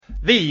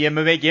The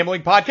MMA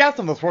Gambling Podcast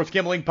on the Sports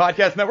Gambling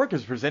Podcast Network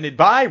is presented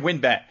by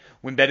WynnBET.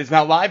 WynnBET is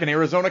now live in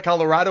Arizona,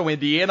 Colorado,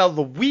 Indiana,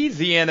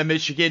 Louisiana,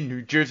 Michigan,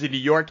 New Jersey, New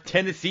York,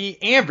 Tennessee,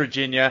 and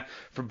Virginia.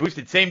 From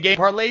boosted same-game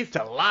parlays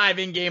to live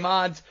in-game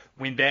odds,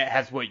 WynnBET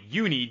has what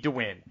you need to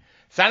win.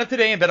 Sign up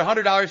today and bet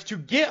 $100 to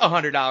get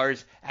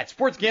 $100 at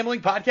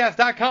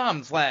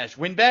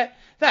sportsgamblingpodcast.com/WynnBET.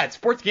 That's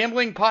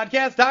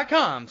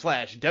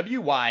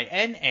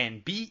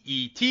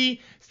sportsgamblingpodcast.com/WYNNBET.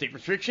 State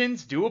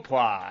restrictions do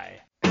apply.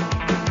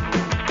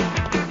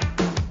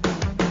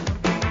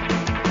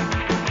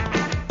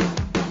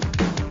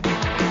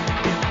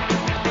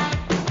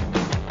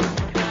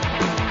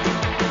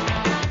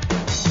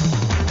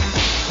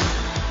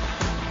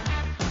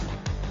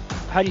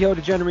 Howdy-ho,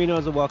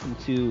 DeGenerinos, and welcome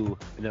to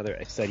another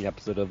exciting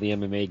episode of the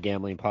MMA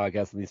Gambling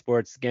Podcast on the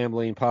Sports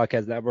Gambling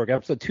Podcast Network,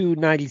 episode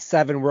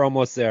 297. We're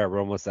almost there. We're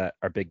almost at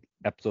our big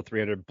episode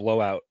 300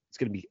 blowout. It's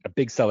going to be a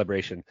big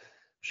celebration. I'm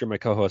sure my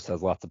co-host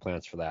has lots of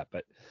plans for that.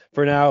 But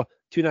for now,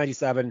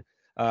 297,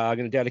 I'm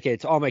going to dedicate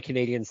it to all my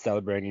Canadians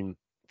celebrating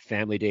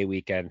Family Day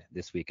weekend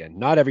this weekend.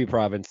 Not every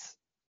province,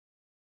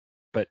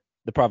 but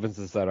the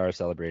provinces that are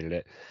celebrated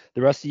it.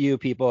 The rest of you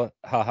people,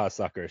 haha,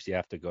 suckers. You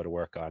have to go to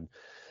work on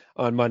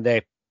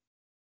Monday.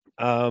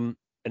 And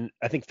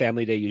I think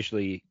Family Day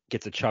usually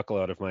gets a chuckle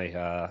out of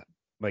my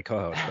my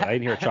co-host, but I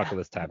didn't hear a chuckle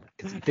this time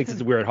because he thinks it's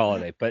a weird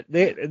holiday. But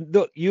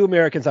you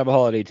Americans have a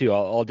holiday too.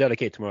 I'll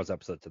dedicate tomorrow's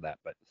episode to that.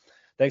 But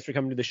thanks for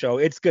coming to the show.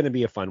 It's going to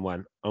be a fun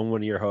one. I'm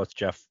one of your hosts,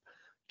 Jeff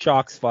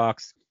Chalks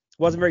Fox.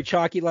 Wasn't very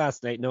chalky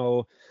last night.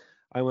 No,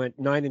 I went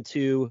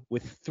 9-2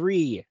 with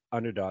 3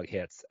 underdog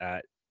hits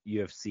at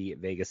UFC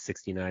Vegas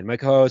 69. My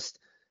co-host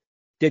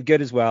did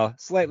good as well,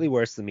 slightly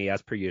worse than me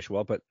as per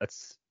usual, but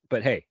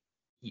hey.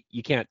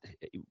 We can't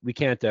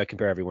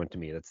compare everyone to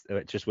me.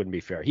 It just wouldn't be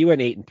fair. He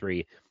went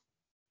 8-3.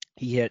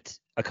 He hit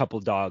a couple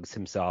dogs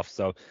himself.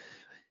 So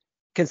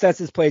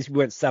consensus plays, we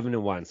went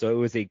 7-1. So it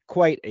was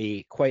quite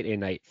a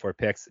night for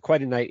picks.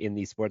 Quite a night in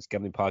the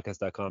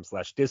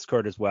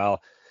sportsgamblingpodcast.com/Discord as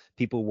well.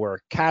 People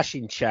were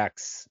cashing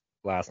checks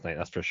last night,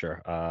 that's for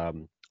sure. A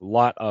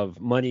lot of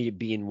money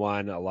being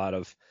won. A lot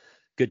of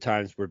good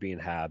times were being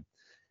had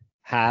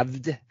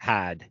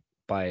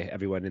by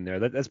everyone in there.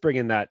 Let's bring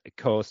in that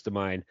co-host of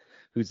mine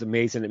who's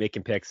amazing at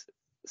making picks,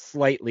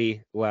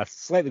 slightly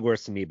worse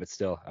than me, but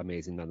still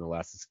amazing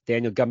nonetheless. It's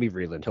Daniel Gumby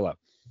Vreeland. Hello.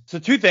 So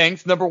 2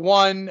 things. Number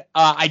one,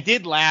 I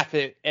did laugh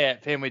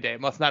at Family Day.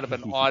 It must not have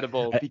been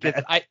audible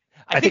because I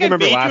think I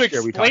remember made last you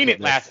year we explain talked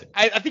it last.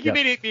 I think you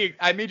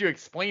I made you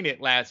explain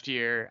it last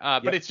year.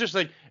 But it's just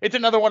like it's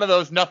another one of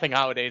those nothing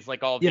holidays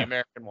like all of the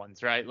American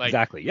ones, right? Like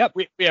exactly. Yep.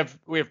 We have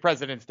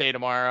President's Day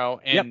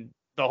tomorrow and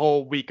the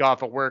whole week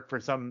off of work for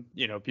some,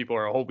 people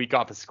are a whole week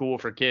off of school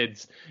for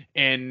kids.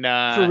 And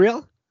for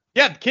real?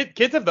 Yeah,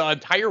 kids have the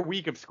entire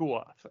week of school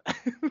off.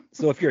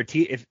 So if you're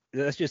if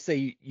let's just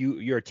say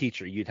you're a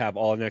teacher, you'd have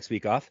all next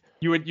week off.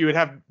 You would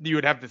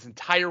have this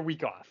entire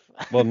week off.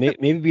 Well,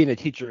 maybe being a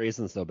teacher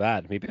isn't so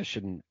bad. Maybe I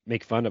shouldn't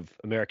make fun of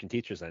American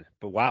teachers then.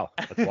 But wow,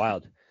 that's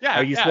wild.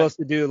 Are you supposed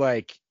to do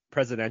like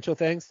presidential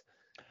things?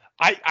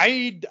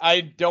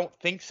 I don't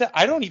think so.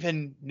 I don't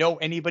even know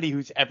anybody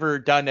who's ever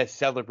done a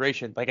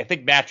celebration. Like I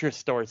think mattress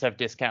stores have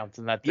discounts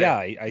and that's it.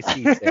 I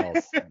see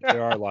sales.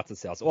 There are lots of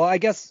sales. Well, I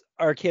guess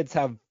our kids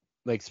have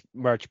like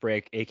March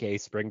break, aka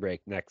spring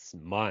break next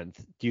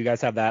month. Do you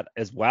guys have that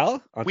as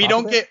well? We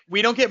don't get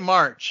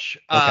March.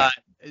 Okay.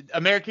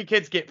 American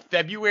kids get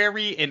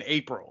February and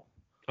April.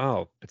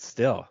 Oh, but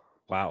still,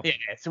 wow. Yeah,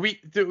 so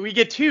we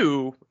get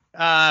 2,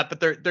 but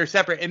they're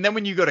separate. And then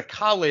when you go to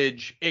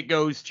college, it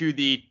goes to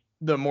the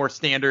more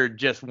standard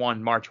just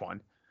March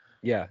 1.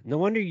 Yeah, no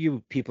wonder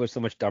you people are so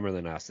much dumber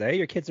than us.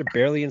 Your kids are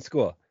barely in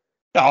school.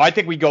 No, I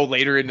think we go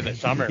later into the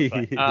summer, but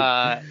right, so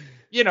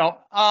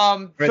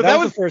that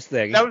was the first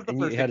thing. That was the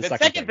first thing. The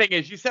second thing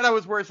is you said I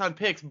was worse on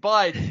picks,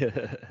 but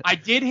I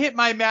did hit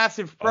my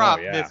massive prop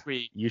this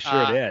week. You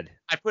sure did.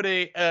 I put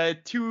a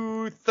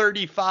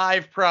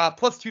 235 prop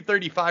plus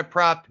 235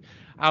 prop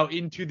out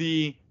into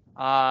the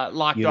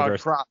Lock Dog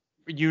prop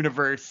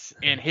universe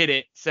and hit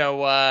it.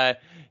 So I'm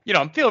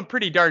feeling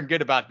pretty darn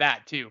good about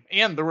that too.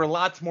 And there were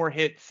lots more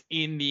hits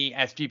in the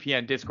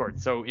SGPN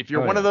Discord. So if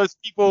you're one of those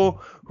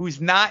people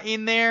who's not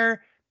in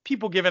there,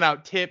 people giving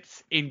out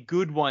tips and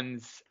good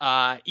ones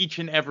each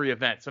and every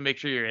event. So make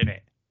sure you're in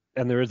it.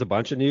 And there is a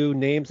bunch of new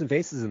names and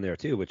faces in there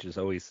too, which is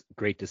always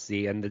great to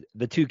see. And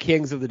the 2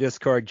 kings of the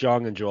Discord,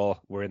 Jong and Joel,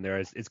 were in there.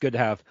 It's good to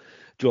have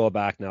Joel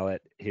back now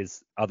that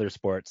his other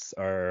sports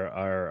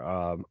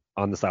are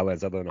on the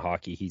sidelines other than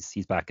hockey.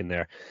 He's back in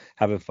there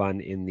having fun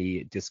in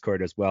the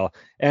Discord as well.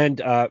 And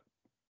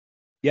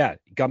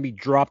Gumby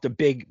dropped a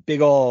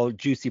big old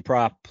juicy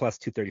prop plus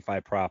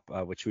 235 prop,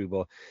 which we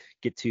will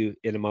get to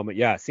in a moment.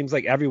 Yeah, it seems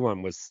like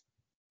everyone was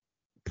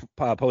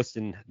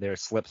posting their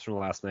slips from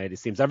last night. It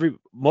seems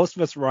most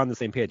of us were on the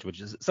same page,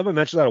 which is someone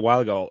mentioned that a while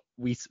ago.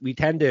 We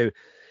tend to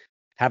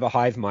have a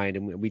hive mind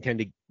and we tend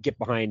to get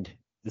behind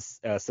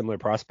this similar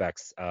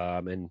prospects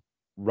and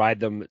ride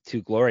them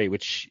to glory,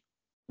 which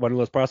one of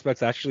those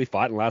prospects actually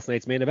fought in last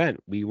night's main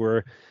event. We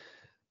were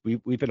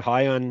we've been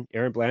high on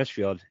Erin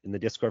Blanchfield in the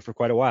Discord for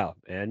quite a while,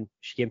 and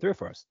she came through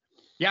for us.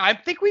 Yeah, I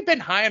think we've been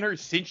high on her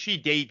since she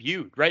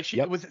debuted, right? She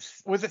Yep.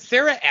 was it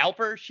Sarah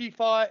Alper she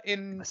fought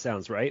in That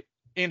sounds right.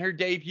 in her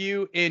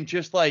debut, and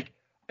just like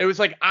it was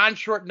like on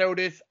short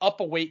notice, up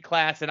a weight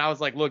class, and I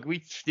was like, look, we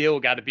still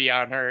got to be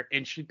on her,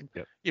 and she,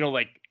 Yep.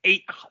 like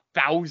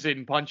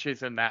 8,000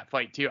 punches in that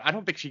fight too. I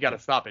don't think she got a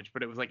stoppage,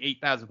 but it was like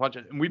 8,000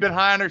 punches, and we've been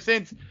high on her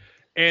since.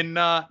 And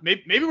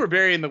maybe we're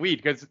burying the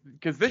weed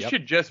because this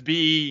should just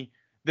be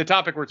the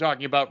topic we're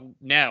talking about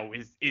now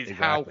is exactly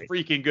how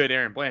freaking good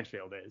Erin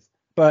Blanchfield is.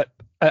 But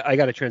I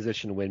got to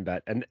transition to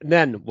WinBet, and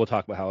then we'll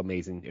talk about how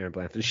amazing Erin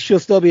Blanchfield is. She'll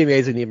still be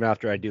amazing even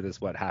after I do this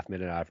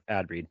half-minute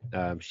ad read.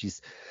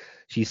 She's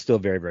still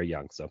very, very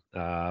young. So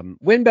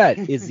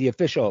WinBet is the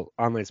official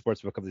online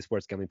sportsbook of the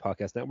Sports Gambling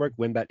Podcast Network.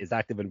 WinBet is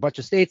active in a bunch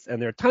of states, and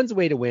there are tons of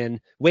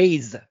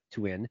ways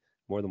to win,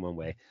 more than one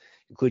way,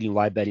 including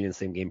live betting and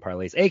same game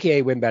parlays,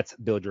 aka WinBet's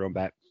build your own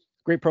bet.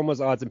 Great promos,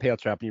 odds, and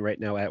payouts are happening right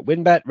now at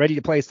WinBet. Ready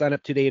to play? Sign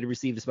up today to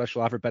receive the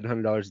special offer. Bet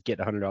 $100, get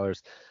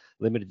 $100.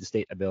 Limited to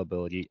state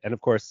availability. And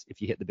of course,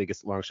 if you hit the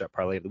biggest long shot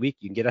parlay of the week,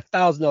 you can get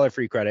 $1,000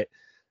 free credit.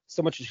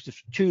 So much to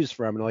choose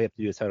from, and all you have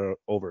to do is head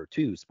over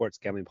to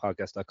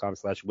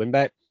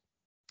sportsgamblingpodcast.com/winbet.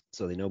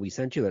 So they know we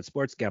sent you. That's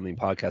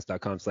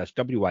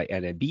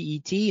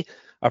sportsgamblingpodcast.com/WINNBET.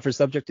 Offer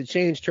subject to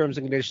change. Terms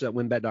and conditions at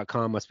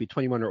winbet.com. Must be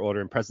 21 or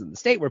older and present in the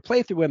state where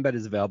playthrough WinBet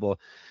is available. If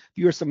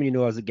you or someone you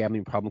know has a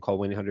gambling problem, call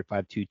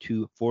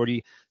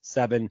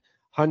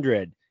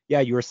 1-800-522-4700.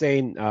 Yeah, you were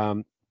saying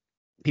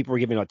people were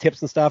giving out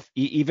tips and stuff.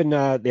 Even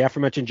the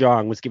aforementioned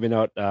Jong was giving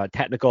out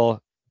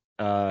technical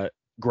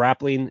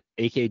grappling,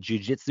 aka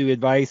jiu-jitsu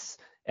advice,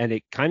 and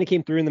it kind of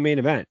came through in the main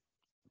event.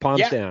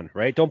 Palms down,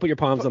 right? Don't put your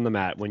palms on the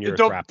mat when you're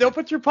grappling. Don't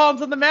put your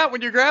palms on the mat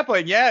when you're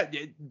grappling. Yeah,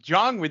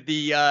 Jong with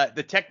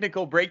the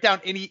technical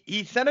breakdown, and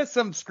he sent us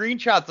some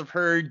screenshots of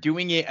her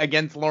doing it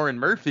against Lauren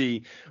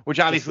Murphy, which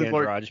obviously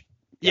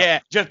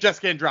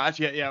Jessica Andrade.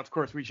 Yeah, of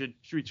course we should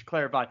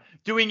clarify.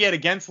 Doing it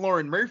against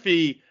Lauren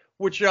Murphy,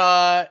 which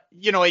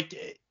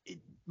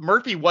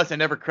Murphy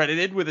wasn't ever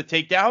credited with a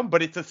takedown,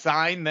 but it's a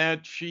sign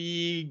that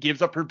she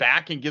gives up her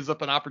back and gives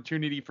up an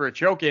opportunity for a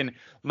choke. And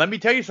let me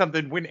tell you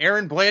something, when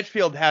Erin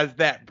Blanchfield has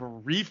that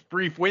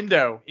brief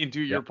window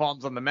into your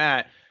palms on the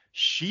mat,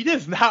 she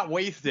does not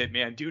waste it,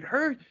 man. Dude,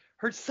 her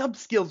sub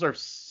skills are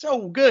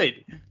so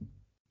good.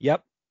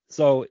 Yep.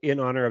 So in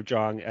honor of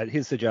Jong, at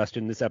his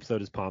suggestion, this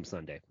episode is Palm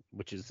Sunday,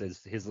 which is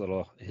his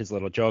little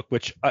joke,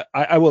 which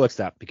I will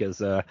accept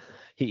because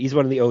he's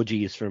one of the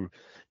OGs from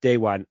day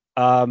one.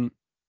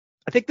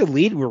 I think the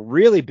lead we're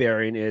really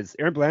bearing is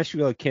Erin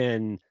Blanchfield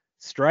can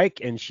strike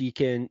and she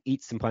can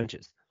eat some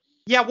punches.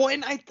 Yeah, well,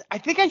 and I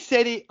think I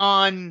said it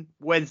on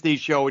Wednesday's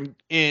show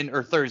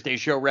or Thursday's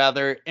show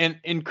rather,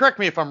 and correct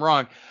me if I'm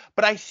wrong,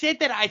 but I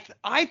said that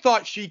I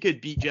thought she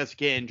could beat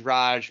Jessica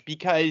Andrade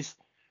because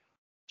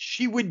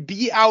she would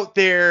be out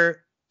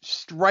there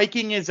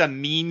striking as a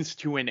means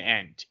to an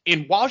end.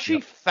 And while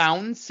she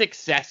found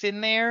success in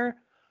there,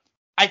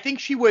 I think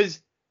she wasn't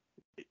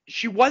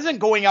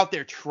going out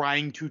there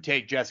trying to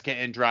take Jessica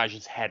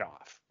Andrade's head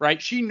off,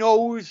 right? She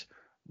knows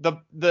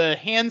the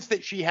hands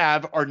that she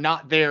have are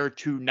not there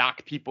to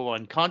knock people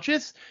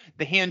unconscious.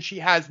 The hands she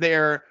has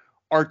there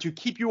are to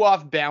keep you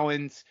off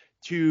balance,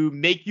 to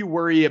make you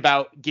worry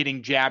about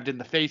getting jabbed in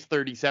the face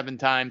 37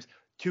 times,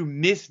 to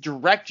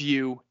misdirect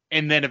you,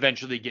 and then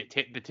eventually get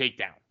the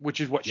takedown, which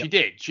is what she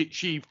did.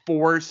 She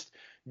forced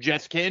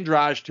Jessica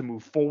Andrade to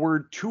move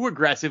forward too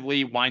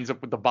aggressively, winds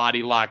up with the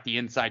body lock, the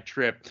inside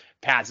trip,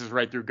 passes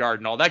right through guard,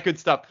 and all that good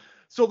stuff.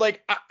 So,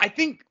 like, I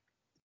think,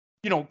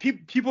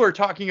 people are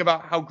talking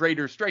about how great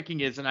her striking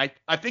is, and I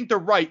think they're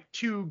right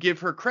to give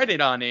her credit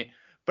on it.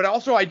 But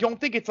also, I don't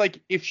think it's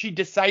like if she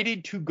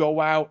decided to go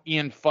out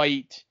and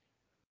fight,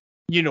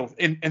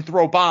 and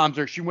throw bombs,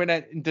 or she went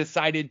out and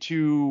decided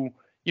to,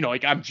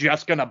 I'm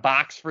just going to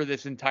box for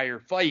this entire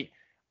fight.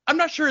 I'm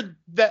not sure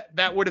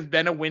that would have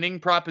been a winning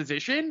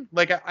proposition.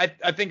 Like,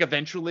 I think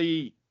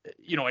eventually,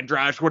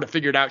 Andrade would have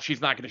figured out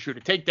she's not going to shoot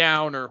a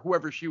takedown, or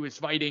whoever she was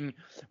fighting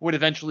would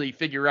eventually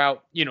figure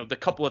out, the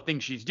couple of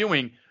things she's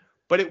doing.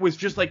 But it was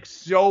just like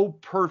so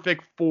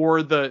perfect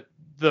for the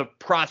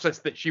process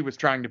that she was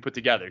trying to put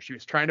together. She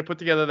was trying to put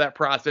together that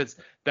process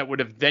that would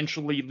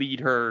eventually lead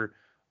her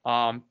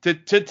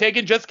to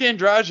taking Jessica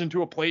Andrade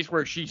into a place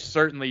where she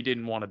certainly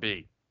didn't want to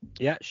be.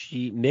 Yeah,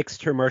 she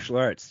mixed her martial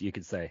arts, you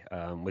could say,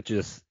 which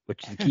is the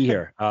key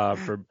here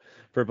for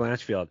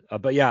Blanchfield.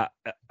 But yeah,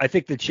 I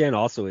think the chin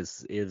also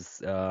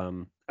is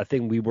a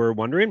thing we were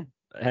wondering.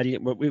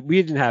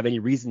 We didn't have any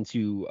reason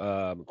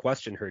to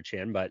question her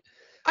chin, but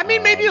I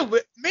mean, maybe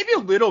a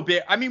little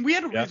bit. I mean, we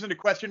had a reason to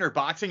question her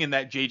boxing in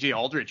that JJ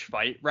Aldrich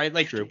fight, right?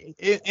 Like,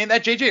 in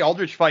that JJ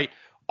Aldrich fight,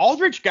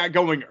 Aldrich got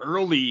going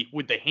early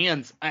with the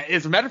hands.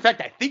 As a matter of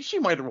fact, I think she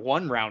might have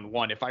won round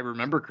one, if I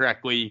remember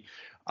correctly,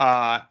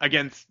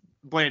 against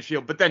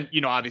Blanchfield. But then,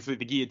 obviously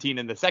the guillotine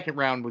in the second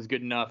round was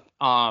good enough.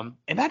 And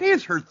that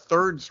is her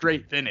third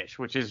straight finish,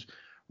 which is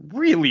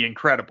really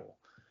incredible.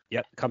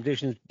 Yep,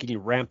 competition is getting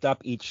ramped up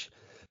each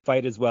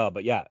fight as well.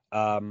 But yeah,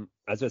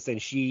 as I was saying,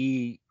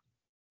 she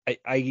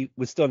I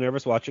was still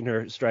nervous watching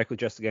her strike with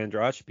Jessica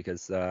Andrade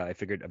because I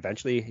figured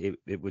eventually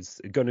it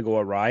was going to go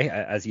awry.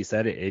 As you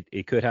said,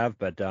 it could have,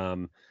 but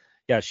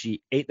yeah,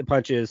 she ate the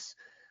punches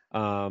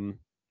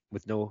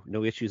with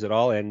no issues at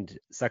all. And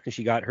second,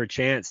 she got her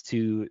chance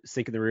to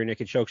sink in the rear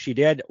naked choke. She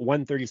did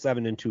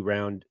 137 into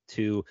round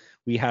 2.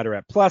 We had her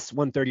at plus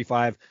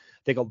 135. I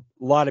think a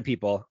lot of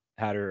people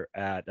had her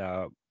at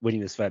winning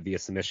this fight via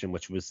submission,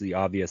 which was the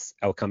obvious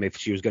outcome if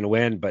she was going to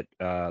win. But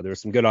there were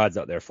some good odds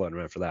out there floating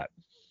around for that.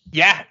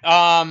 Yeah.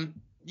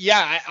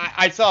 Yeah,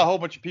 I saw a whole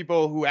bunch of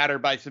people who had her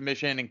by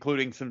submission,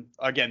 including some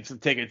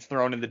tickets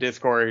thrown in the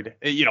Discord.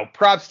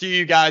 Props to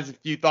you guys if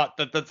you thought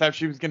that that's how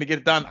she was going to get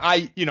it done.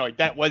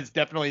 That was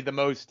definitely the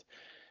most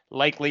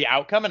likely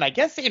outcome. And I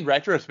guess in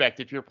retrospect,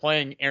 if you're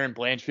playing Erin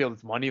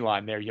Blanchfield's money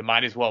line there, you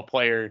might as well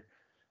play her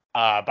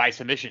by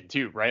submission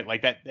too, right?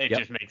 Like that, it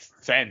just makes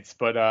sense.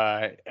 But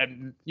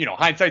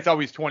hindsight's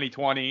always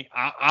 20/20.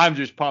 I'm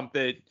just pumped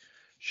that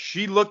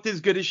she looked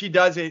as good as she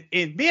does.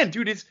 And man,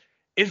 dude,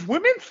 is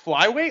women's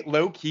flyweight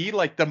low key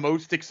like the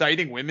most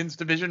exciting women's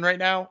division right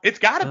now? It's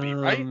got to be,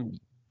 right?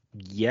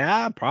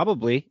 Yeah,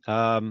 probably.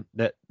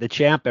 The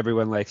champ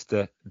everyone likes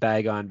to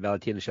bag on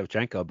Valentina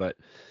Shevchenko, but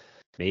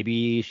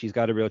maybe she's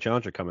got a real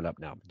challenger coming up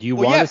now. Do you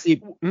want to see?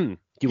 Do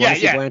you want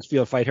to see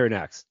Blanchfield fight her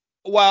next?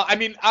 Well, I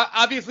mean,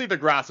 obviously the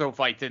Grasso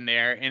fight's in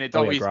there, and it's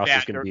always Grasso's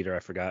bad. Gonna beat her. I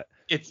forgot.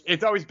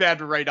 It's always bad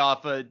to write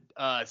off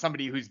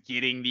somebody who's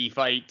getting the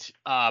fight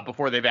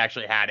before they've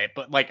actually had it.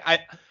 But like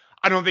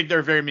I don't think there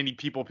are very many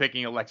people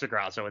picking Alexa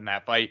Grasso in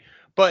that fight.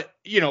 But,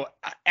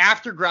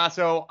 after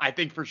Grasso, I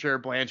think for sure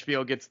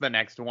Blanchfield gets the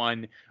next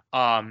one.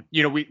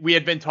 We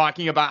had been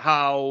talking about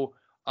how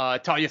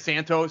Talia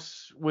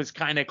Santos was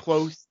kind of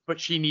close,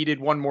 but she needed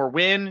one more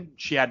win.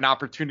 She had an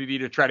opportunity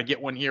to try to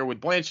get one here with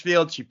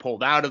Blanchfield. She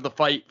pulled out of the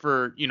fight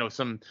for,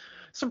 some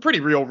pretty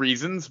real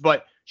reasons,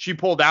 but she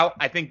pulled out.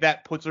 I think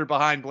that puts her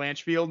behind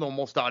Blanchfield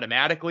almost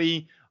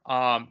automatically.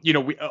 A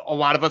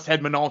lot of us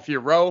had Manon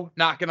Fiorot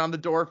knocking on the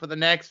door for the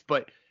next,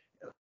 but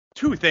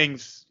two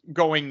things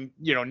going,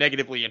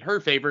 negatively in her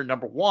favor.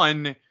 Number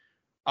one,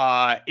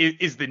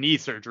 is the knee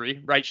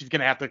surgery, right? She's going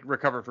to have to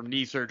recover from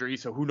knee surgery.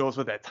 So who knows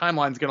what that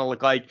timeline's going to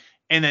look like.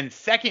 And then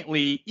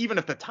secondly, even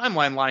if the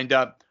timeline lined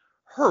up,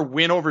 her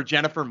win over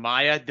Jennifer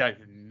Maia does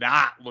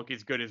not look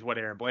as good as what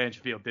Erin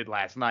Blanchfield did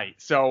last night.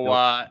 So,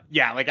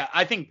 nope.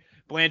 I think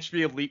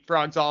Blanchfield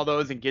leapfrogs all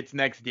those and gets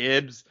next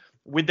dibs.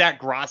 With that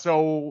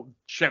Grasso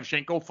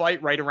Shevchenko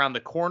fight right around the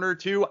corner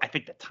too, I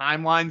think the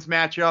timelines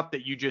match up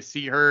that you just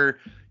see her,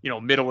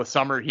 middle of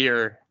summer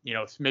here,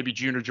 maybe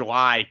June or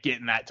July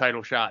getting that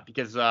title shot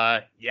because,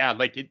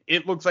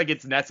 it looks like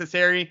it's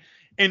necessary.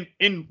 And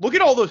look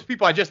at all those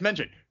people I just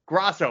mentioned: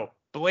 Grasso,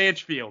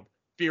 Blanchfield,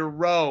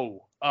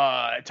 Fiorot,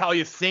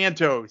 Talia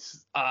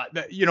Santos,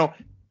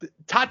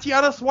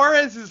 Tatiana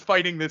Suarez is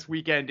fighting this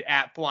weekend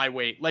at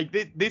flyweight. Like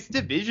this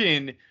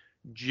division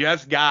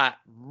just got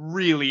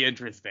really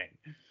interesting.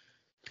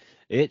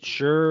 It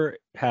sure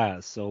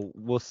has. So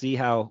we'll see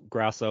how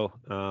Grasso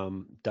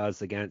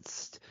does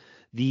against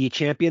the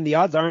champion. The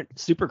odds aren't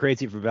super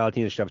crazy for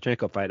Valentina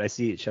Shevchenko fight. I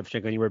see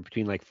Shevchenko anywhere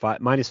between like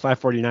minus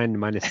 549 and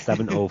minus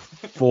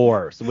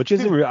 704. So which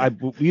isn't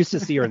we used to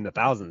see her in the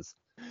thousands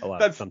a lot.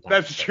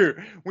 That's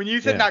true. When you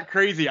said not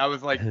crazy, I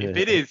was like, if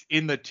it is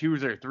in the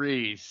 2s or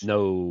 3s,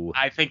 no,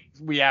 I think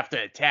we have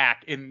to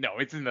attack. And no,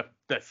 it's in the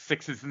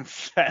 6s and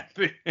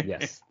 7s.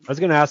 Yes. I was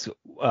going to ask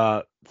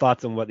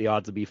thoughts on what the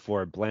odds will be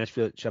for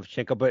Blanchfield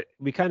Shevchenko, but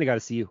we kind of got to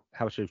see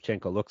how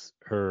Shevchenko looks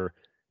her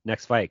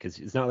next fight, because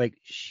it's not like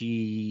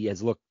she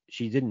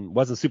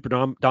wasn't super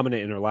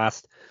dominant in her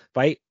last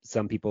fight.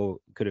 Some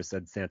people could have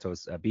said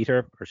Santos beat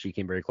her, or she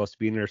came very close to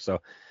beating her.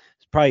 So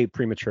it's probably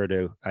premature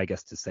to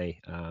say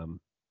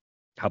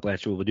how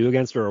Blanchfield will do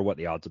against her or what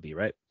the odds will be,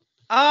 right?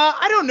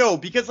 I don't know,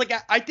 because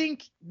I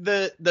think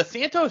the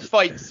Santos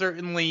fight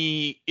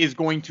certainly is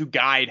going to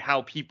guide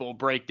how people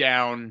break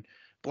down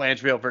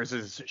Blanchfield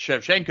versus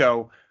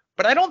Shevchenko,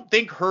 but I don't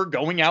think her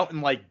going out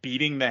and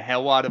beating the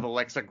hell out of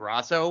Alexa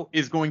Grasso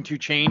is going to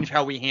change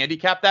how we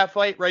handicap that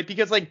fight, right?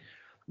 Because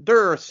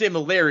there are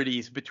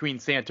similarities between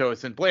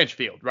Santos and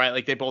Blanchfield,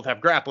 right? They both have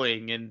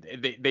grappling and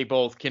they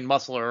both can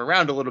muscle her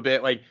around a little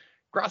bit.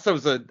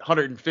 Grasso's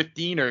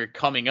 115 or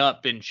coming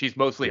up, and she's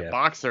mostly a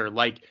boxer.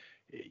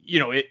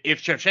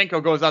 If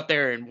Shevchenko goes out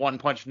there and one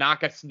punch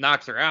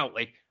knocks her out,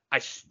 I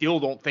still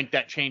don't think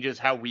that changes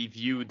how we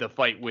view the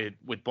fight with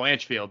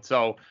Blanchfield.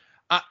 So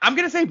I'm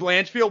going to say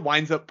Blanchfield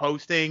winds up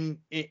posting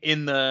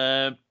in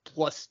the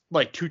plus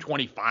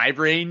 225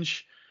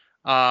 range.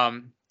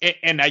 And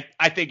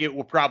I think it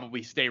will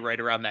probably stay right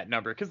around that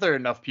number because there are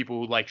enough people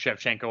who like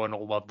Shevchenko and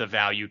will love the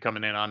value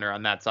coming in on her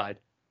on that side.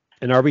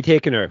 And are we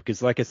taking her?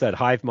 Because like I said,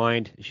 hive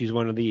mind, she's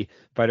one of the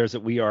fighters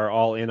that we are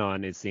all in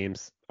on, it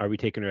seems. Are we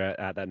taking her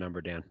at that number,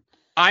 Dan?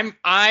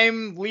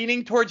 I'm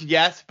leaning towards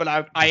yes, but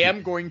I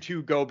am going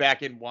to go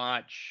back and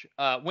watch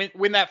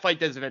when that fight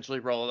does eventually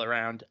roll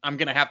around. I'm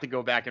gonna have to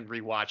go back and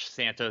rewatch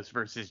Santos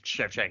versus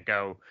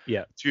Shevchenko.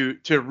 Yeah.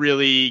 To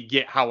really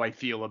get how I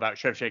feel about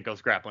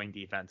Shevchenko's grappling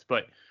defense.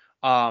 But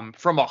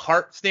From a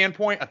heart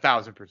standpoint,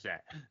 1,000%.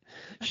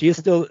 She is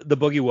still the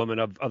boogie woman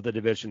of the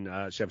division,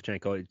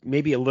 Shevchenko.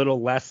 Maybe a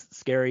little less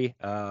scary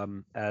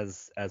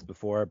as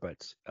before,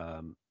 but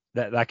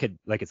that could,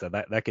 like I said,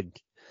 that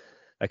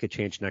could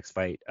change next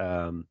fight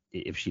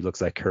if she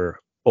looks like her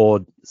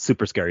old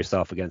super scary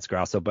self against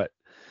Grasso. But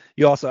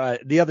you also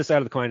the other side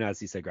of the coin,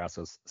 as you said,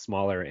 Grasso's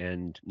smaller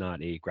and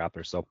not a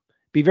grappler, so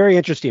be very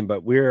interesting.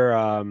 But we're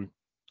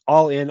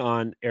all in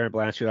on Erin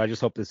Blanchfield. I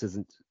just hope this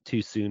isn't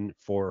too soon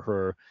for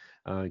her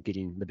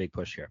getting the big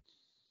push here.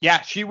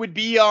 Yeah, she would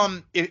be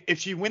if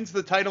she wins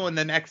the title in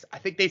the next, I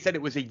think they said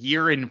it was a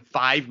year and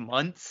 5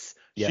 months.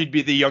 Yeah. She'd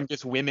be the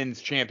youngest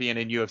women's champion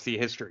in UFC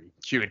history.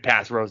 She would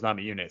pass Rose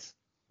Namajunas.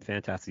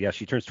 Fantastic. Yeah,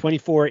 she turns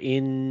 24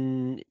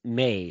 in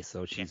May,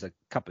 so she's a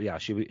couple. Yeah,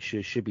 she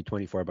should be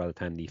 24 by the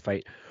time the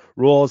fight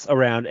rolls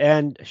around.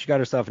 And she got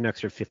herself an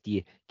extra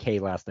 $50K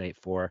last night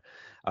for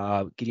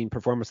getting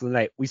performance of the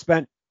night. We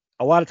spent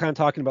a lot of time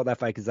talking about that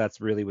fight because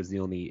that's really was the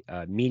only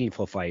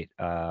meaningful fight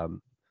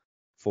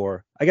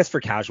for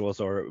casuals,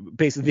 or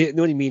basically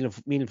the only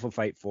meaningful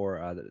fight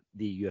for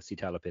the UFC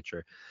title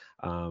picture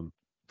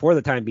for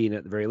the time being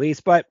at the very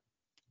least. But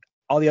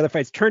all the other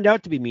fights turned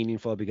out to be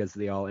meaningful because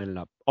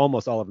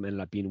almost all of them ended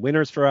up being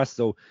winners for us.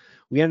 So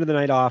we ended the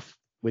night off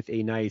with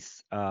a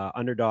nice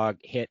underdog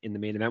hit in the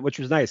main event, which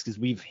was nice because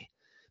we've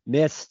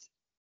missed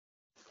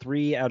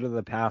 3 out of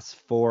the past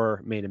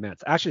 4 main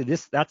events. Actually,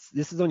 this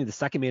is only the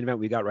second main event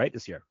we got right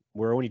this year.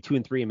 We're only 2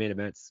 and 3 in main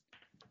events.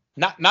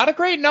 Not a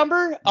great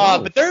number,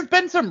 but there have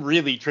been some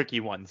really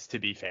tricky ones, to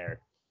be fair.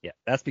 Yeah,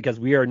 that's because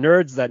we are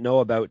nerds that know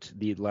about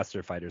the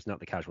lesser fighters, not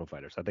the casual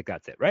fighters. I think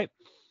that's it, right?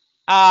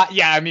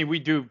 Yeah, I mean, we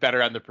do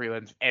better on the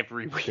prelims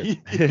every week.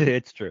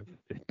 It's true.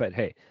 But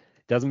hey,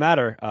 doesn't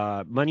matter.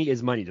 Money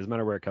is money. Doesn't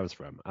matter where it comes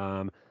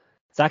from.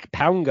 Zach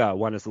Pounga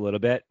won us a little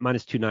bit,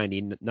 minus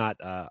 290, not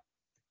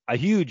a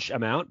huge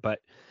amount, but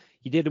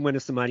he did win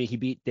us some money. He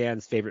beat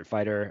Dan's favorite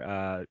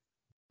fighter.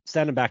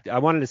 Sent him back. I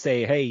wanted to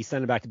say, hey, he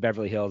sent him back to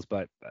Beverly Hills,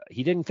 but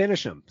he didn't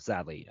finish him,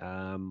 sadly.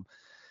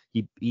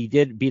 He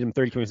did beat him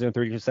 30-27,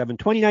 30-27,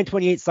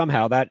 29-28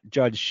 somehow. That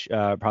judge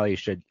probably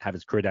should have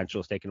his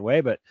credentials taken away,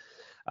 but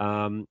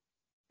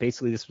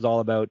basically this was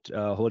all about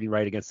holding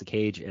right against the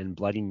cage and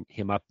blooding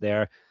him up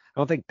there. I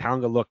don't think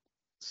Pounga looked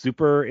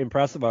super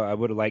impressive. I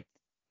would have liked,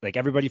 like,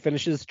 everybody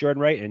finishes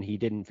Jordan Wright, and he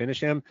didn't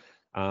finish him.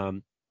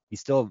 He's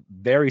still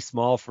very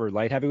small for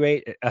light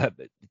heavyweight.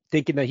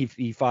 Thinking that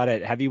he fought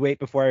at heavyweight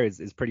before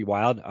is pretty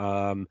wild.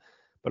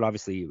 But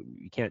obviously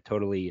you can't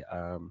totally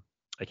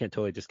I can't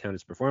totally discount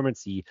his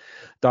performance. He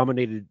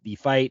dominated the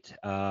fight.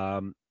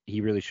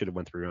 He really should have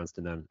won 3 rounds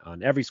to none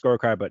on every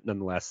scorecard, but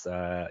nonetheless,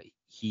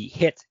 he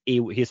hit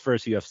his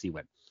first UFC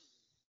win.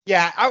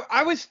 Yeah,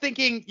 I was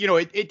thinking,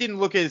 it didn't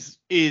look as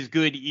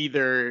good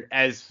either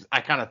as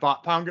I kind of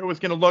thought Pounga was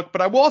going to look. But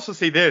I will also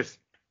say this.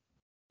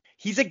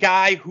 He's a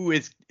guy who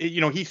is,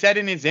 he said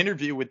in his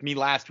interview with me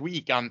last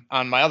week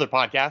on my other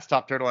podcast,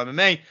 Top Turtle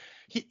MMA,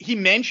 he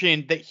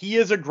mentioned that he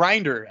is a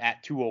grinder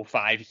at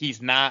 205.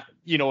 He's not,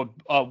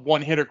 a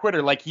one-hitter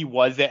quitter like he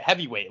was at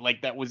heavyweight.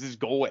 Like, that was his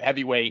goal at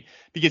heavyweight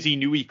because he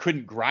knew he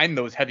couldn't grind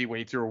those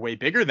heavyweights who were way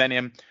bigger than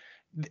him.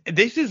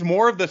 This is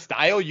more of the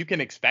style you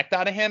can expect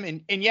out of him.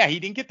 And yeah,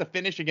 he didn't get the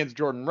finish against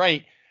Jordan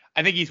Wright.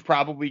 I think he's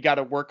probably got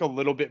to work a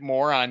little bit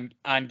more on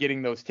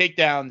getting those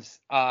takedowns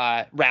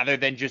rather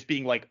than just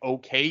being like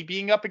okay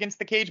being up against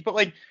the cage. But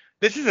like,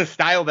 this is a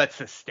style that's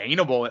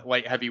sustainable at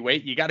light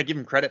heavyweight. You got to give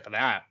him credit for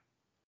that.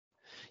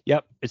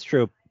 Yep, it's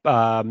true.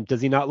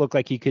 Does he not look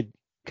like he could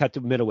cut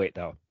to middleweight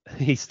though?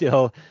 He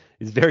still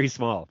is very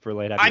small for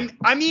light heavyweight.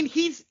 I mean,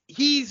 he's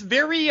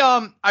very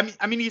I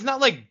mean, he's not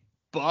like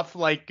buff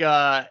like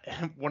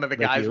one of the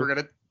guys we're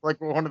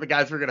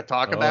gonna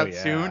talk about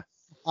soon.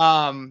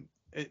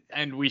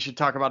 And we should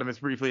talk about him as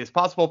briefly as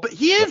possible. But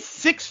he is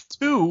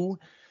 6'2".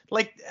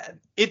 Like,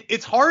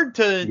 it's hard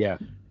to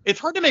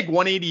make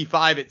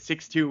 185 at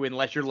 6'2"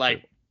 unless you're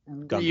like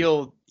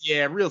real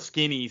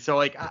skinny. So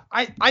like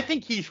I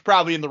think he's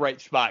probably in the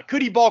right spot.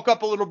 Could he bulk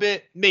up a little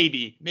bit?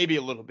 Maybe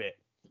a little bit.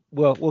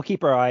 Well, we'll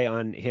keep our eye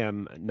on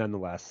him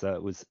nonetheless.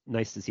 It was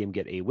nice to see him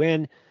get a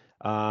win.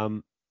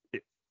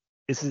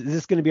 Is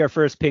this going to be our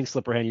first pink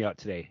slipper handing out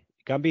today?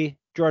 Gumby?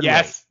 Jordan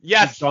Wright.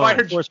 Yes.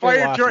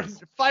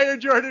 Fire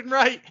Jordan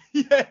Wright.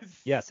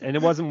 Yes, and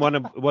it wasn't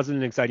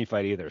an exciting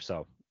fight either,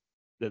 so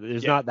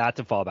there's not that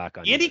to fall back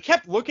on. And he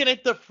kept looking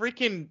at the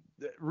freaking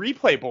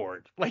replay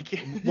board. Like,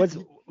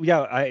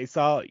 I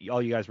saw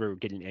all you guys were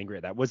getting angry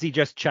at that. Was he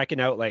just checking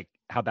out like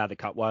how bad the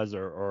cut was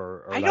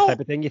or that type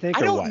of thing, you think?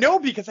 I don't know,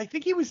 because I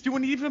think he was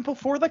doing it even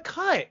before the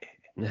cut.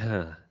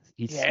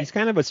 He's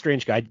kind of a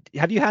strange guy.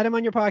 Have you had him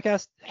on your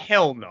podcast?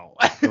 Hell no.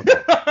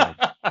 Okay.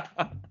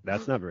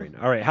 That's not very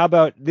nice. All right. How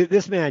about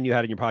this man you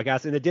had on your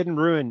podcast, and it didn't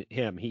ruin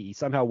him. He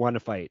somehow won a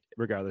fight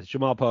regardless.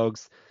 Jamal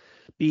Pogues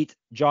beat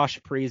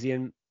Josh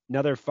Parisian.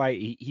 Another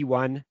fight he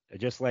won,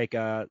 just like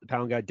the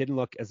Pound guy. Didn't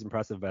look as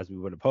impressive as we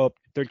would have hoped.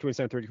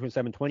 30-27,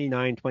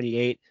 30-27,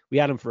 29-28. We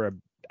had him for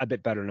a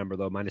bit better number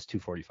though, minus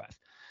 245.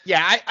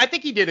 Yeah, I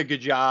think he did a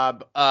good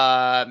job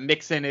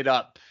mixing it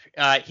up.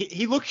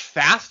 He looks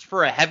fast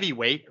for a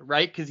heavyweight,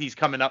 right? Because he's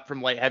coming up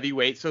from light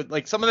heavyweight. So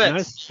like some of that, not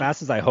as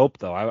fast as I hope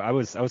though. I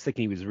was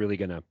thinking he was really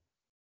gonna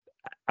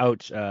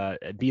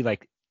be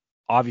like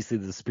obviously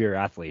the superior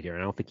athlete here,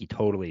 and I don't think he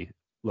totally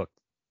looked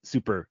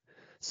super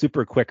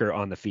quicker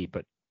on the feet,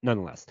 but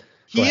nonetheless.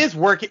 He is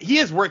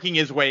working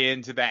his way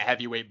into that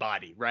heavyweight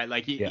body, right?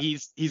 Like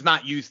he's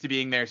not used to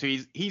being there, so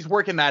he's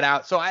working that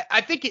out. So I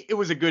think it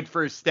was a good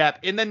first step.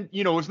 And then,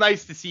 it was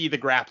nice to see the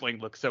grappling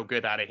look so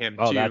good out of him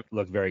too. That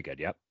looked very good.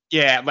 Yep.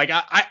 Yeah, like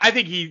I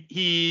think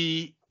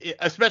he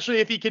especially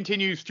if he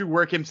continues to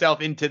work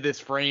himself into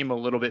this frame a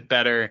little bit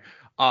better.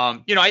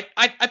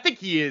 I think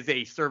he is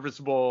a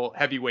serviceable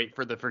heavyweight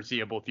for the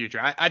foreseeable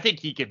future. I think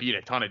he could beat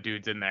a ton of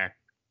dudes in there.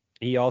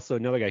 He also,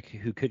 another guy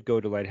who could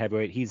go to light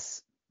heavyweight.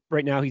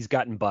 Right now he's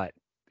gotten butt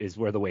is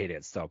where the weight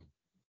is. So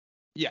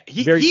yeah,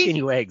 very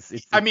skinny legs.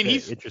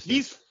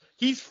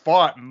 He's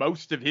fought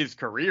most of his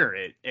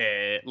career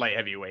at light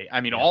heavyweight.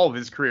 I mean, all of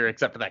his career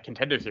except for that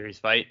Contender Series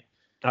fight.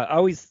 I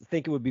always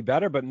think it would be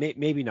better, but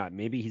maybe not.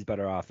 Maybe he's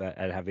better off at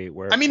heavyweight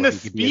where the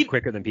he could be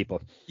quicker than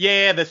people.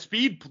 Yeah, the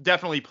speed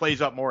definitely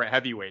plays up more at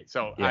heavyweight.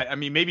 So yeah.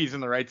 Maybe he's in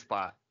the right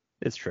spot.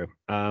 It's true.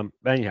 But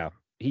anyhow,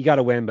 he got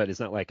a win, but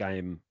it's not like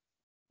I'm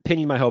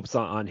pinning my hopes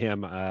on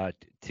him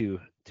to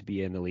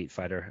be an elite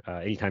fighter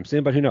anytime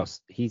soon. But who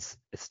knows? He's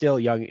still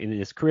young in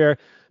his career.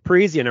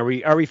 Parisian,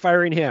 are we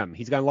firing him?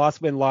 He's gone loss,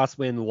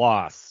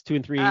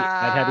 2-3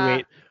 at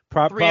heavyweight.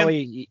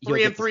 Probably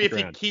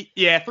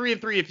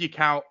 3-3 if you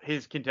count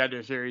his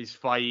Contender Series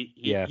fight.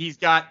 He's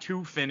got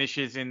 2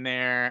 finishes in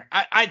there.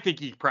 I think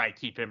he'd probably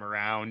keep him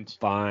around.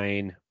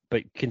 Fine,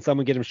 but can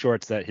someone get him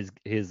shorts that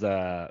his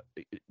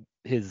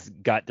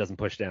gut doesn't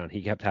push down?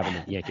 He kept having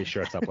to yank his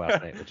shorts up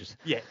last night, which is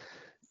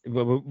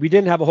we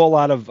didn't have a whole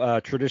lot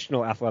of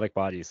traditional athletic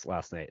bodies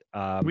last night.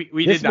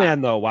 We this did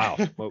man though, wow.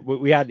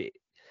 We had.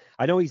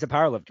 I know he's a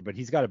powerlifter, but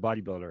he's got a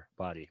bodybuilder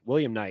body.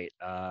 William Knight.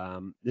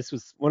 This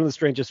was one of the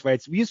strangest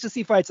fights. We used to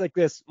see fights like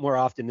this more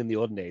often in the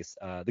olden days,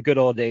 the good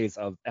old days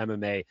of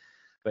MMA.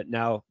 But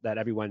now that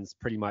everyone's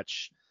pretty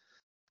much,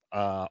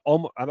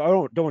 almost, I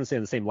don't want to say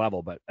on the same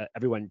level, but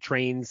everyone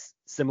trains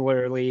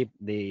similarly.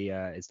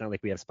 It's not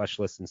like we have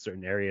specialists in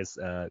certain areas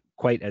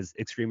quite as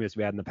extreme as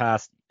we had in the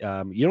past.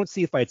 You don't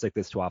see fights like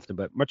this too often.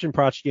 But Marcin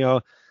Prachnio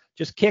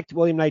just kicked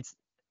William Knight's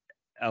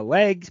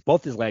legs,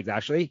 both his legs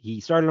actually. He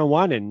started on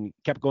one and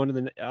kept going to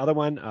the other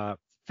one.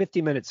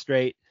 15 minutes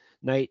straight.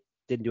 Knight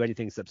didn't do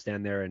anything except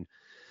stand there and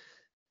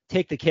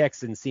take the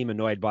kicks and seem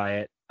annoyed by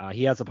it.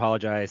 He has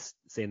apologized,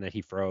 saying that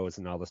he froze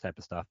and all this type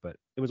of stuff. But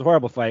it was a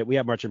horrible fight. We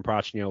have Marcin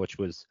Prachnio, which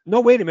was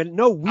wait a minute,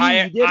 no, didn't.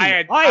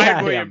 I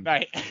had William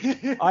Knight.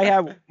 I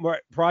have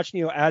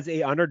Prachnio as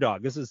a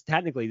underdog. This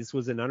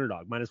was an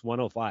underdog, minus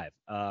 105.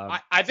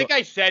 I think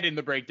I said in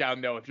the breakdown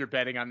though, if you're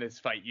betting on this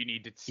fight, you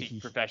need to seek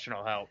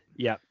professional help.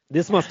 Yeah,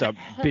 this must have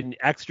been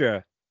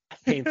extra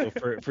painful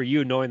for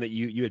you, knowing that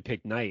you had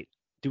picked Knight.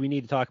 Do we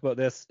need to talk about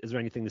this? Is there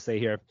anything to say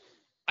here?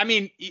 I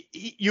mean,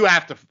 you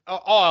have to.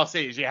 All I'll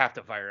say is you have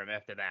to fire him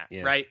after that,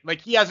 right?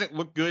 Like he hasn't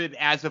looked good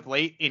as of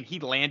late, and he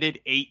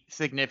landed 8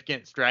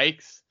 significant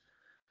strikes.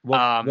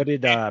 What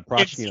did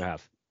Prachnio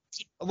have?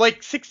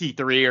 Like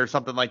 63 or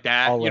something like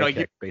that. All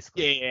kick,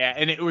 basically. Yeah,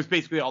 and it was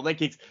basically all leg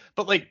kicks.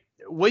 But like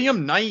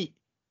William Knight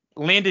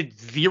landed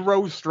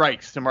 0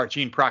 strikes to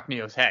Marcin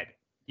Prachnio's head.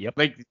 Yep.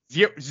 Like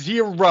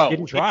zero.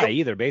 Didn't try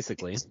either,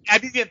 basically. I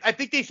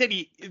think they said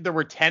there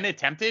were 10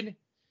 attempted.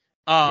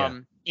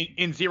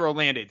 In 0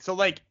 landed. So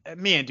like,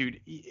 man,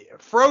 dude,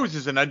 froze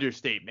is an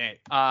understatement.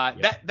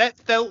 That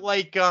felt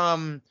like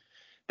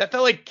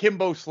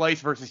Kimbo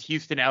Slice versus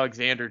Houston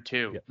Alexander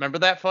too. Yep. Remember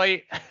that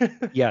fight?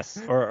 Yes,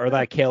 or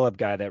that Caleb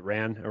guy that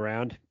ran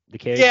around the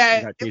cage.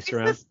 Yeah, got chased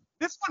around.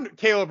 This one,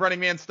 Caleb Running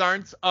Man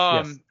Starnes.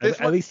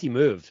 Yes. At least he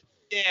moved.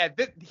 Yeah,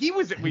 he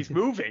was at least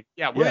moving.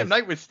 Yeah, William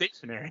Knight was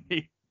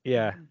stationary.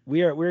 Yeah,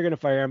 we're gonna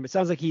fire him. It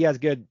sounds like he has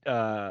good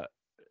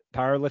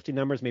powerlifting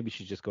numbers. Maybe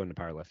she's just going to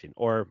powerlifting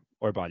or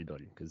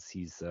bodybuilding because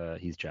he's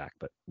jacked.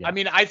 But yeah. I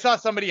mean, I saw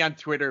somebody on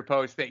Twitter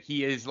post that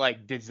he is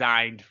like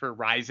designed for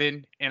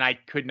Ryzen, and I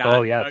could not.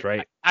 Oh yeah, that's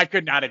right. I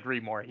could not agree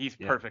more. He's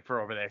perfect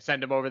for over there.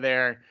 Send him over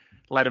there.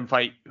 Let him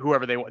fight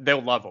whoever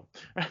they'll love him.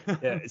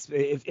 Yeah,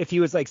 if he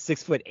was like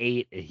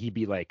 6'8", he'd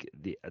be like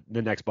the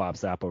next Bob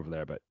Sapp over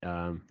there. But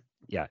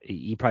yeah,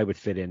 he probably would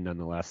fit in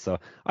nonetheless. So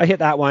I hit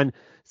that one.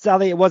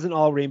 Sadly, it wasn't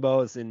all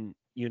rainbows and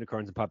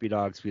unicorns and puppy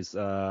dogs because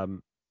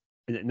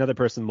another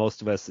person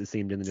most of us, it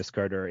seemed, in the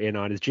discard are in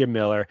on is Jim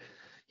Miller.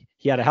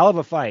 He had a hell of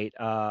a fight.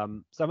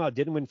 Somehow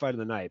didn't win fight of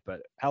the night,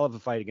 but hell of a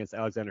fight against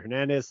Alexander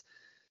Hernandez.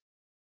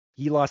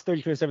 He lost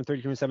 30-27,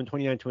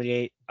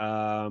 30-27,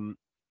 29-28.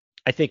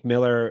 I think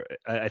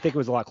I think it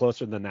was a lot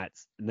closer than that.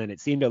 And then it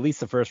seemed at least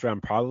the first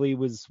round probably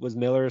was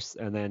Miller's.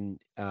 And then,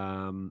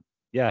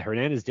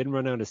 Hernandez didn't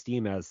run out of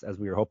steam as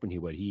we were hoping he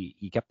would.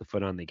 He kept the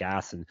foot on the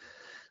gas. And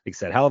like I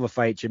said, hell of a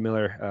fight. Jim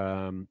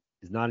Miller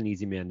is not an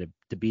easy man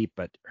to beat,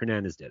 but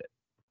Hernandez did it.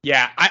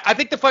 Yeah, I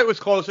think the fight was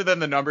closer than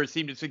the numbers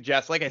seem to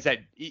suggest. Like I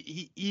said,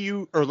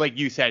 like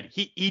you said,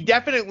 he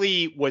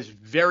definitely was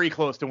very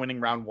close to winning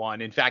round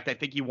one. In fact, I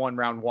think he won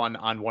round one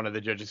on one of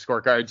the judges'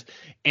 scorecards.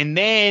 And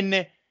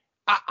then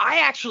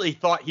I actually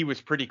thought he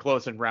was pretty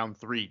close in round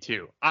three,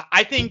 too.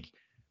 I think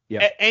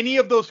any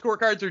of those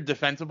scorecards are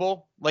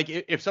defensible. Like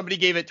if somebody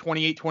gave it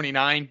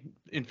 28-29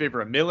 in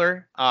favor of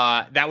Miller,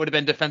 that would have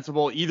been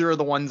defensible. Either of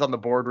the ones on the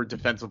board were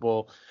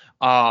defensible.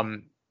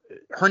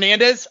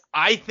 Hernandez,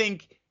 I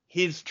think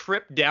his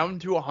trip down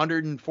to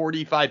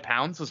 145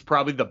 pounds was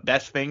probably the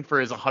best thing for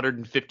his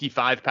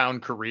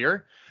 155-pound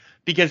career,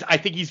 because I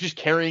think he's just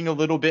carrying a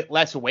little bit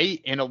less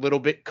weight and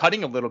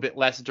cutting a little bit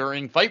less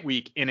during fight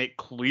week, and it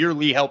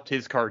clearly helped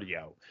his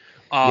cardio.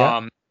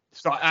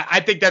 So I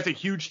think that's a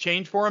huge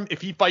change for him.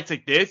 If he fights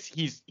like this,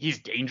 he's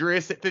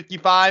dangerous at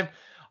 55.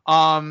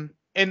 And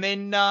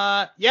then,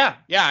 I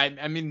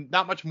mean,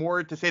 not much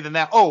more to say than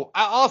that. Oh,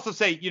 I'll also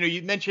say,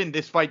 you mentioned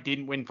this fight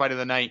didn't win fight of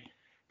the night.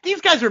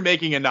 These guys are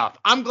making enough.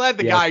 I'm glad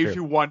the guys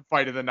who won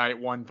fight of the night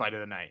won fight of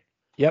the night.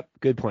 Yep,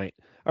 good point.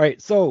 All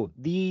right, so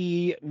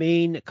the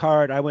main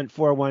card, I went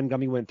 4-1.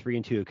 Gummy went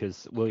 3-2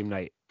 because William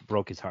Knight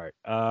broke his heart.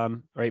 All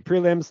right,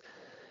 prelims.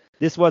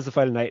 This was the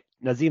fight of the night.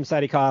 Nazim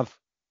Sadikov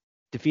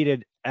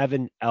defeated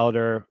Evan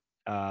Elder.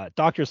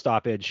 Doctor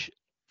stoppage,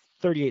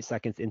 38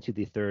 seconds into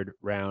the third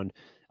round.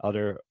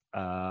 Elder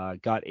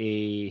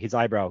his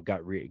eyebrow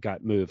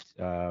got moved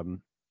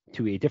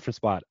to a different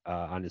spot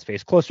on his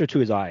face, closer to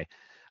his eye.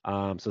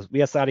 So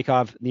we have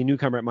Sadikov, the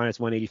newcomer, at minus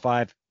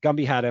 185.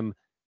 Gumby had him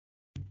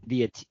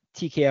via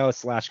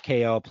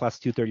TKO/KO plus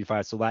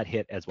 235, so that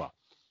hit as well.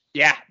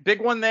 Yeah,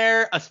 big one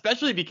there,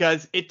 especially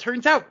because it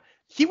turns out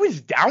he was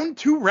down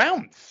 2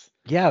 rounds.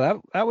 Yeah,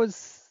 that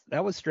was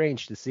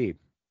strange to see.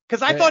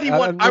 Because I thought he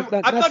won. I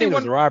thought he won. It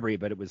was a robbery,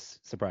 but it was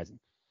surprising.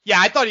 Yeah,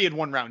 I thought he had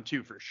won round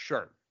 2 for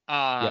sure.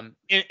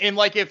 And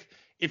like if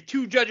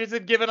 2 judges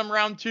had given him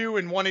round 2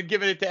 and one had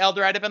given it to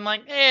Elder, I'd have been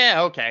like,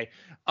 okay.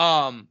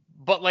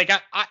 But like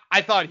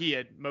I thought he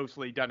had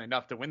mostly done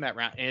enough to win that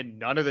round, and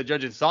none of the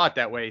judges saw it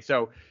that way.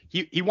 So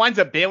he winds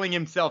up bailing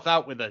himself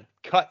out with a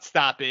cut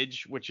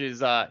stoppage, which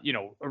is a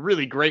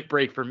really great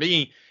break for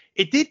me.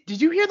 Did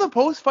you hear the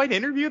post-fight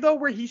interview though,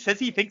 where he says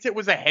he thinks it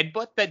was a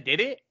headbutt that did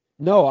it?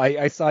 No,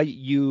 I saw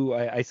you.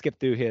 I skipped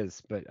through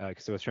his, but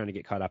because I was trying to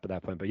get caught up at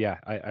that point. But yeah,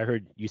 I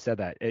heard you said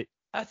that.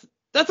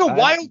 That's a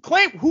wild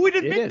claim. Who would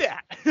admit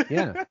that?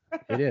 Yeah,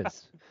 it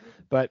is.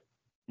 But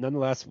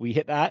nonetheless, we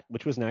hit that,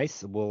 which was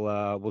nice.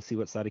 We'll see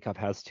what Sadikov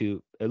has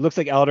to. It looks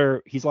like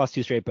Elder, he's lost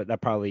 2 straight, but that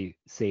probably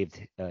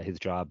saved his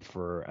job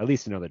for at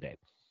least another day.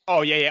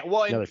 Oh yeah.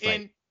 Well, he'll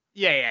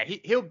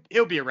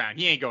be around.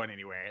 He ain't going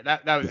anywhere.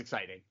 That was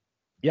exciting.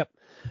 Yep.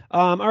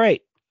 All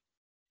right.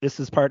 This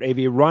is part of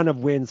a run of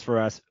wins for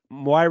us.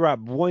 Moira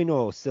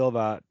Bueno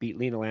Silva beat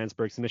Lena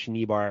Landsberg, submission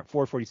knee bar,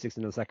 446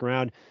 into the second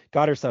round.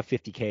 Got herself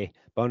 $50K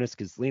bonus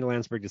because Lena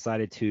Landsberg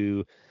decided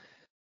to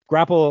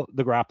grapple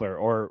the grappler,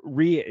 or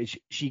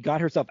she got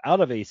herself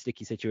out of a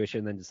sticky situation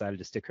and then decided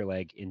to stick her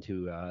leg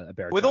into a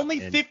bear with only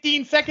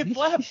 15 seconds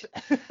left.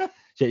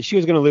 She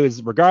was going to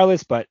lose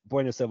regardless, but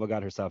Bueno Silva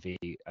got herself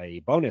a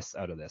bonus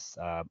out of this.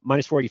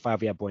 Minus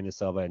 45, we have Bueno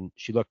Silva, and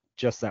she looked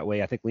just that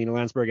way. I think Lena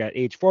Landsberg at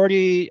age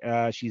 40,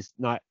 she's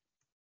not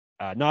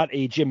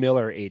a Jim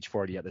Miller age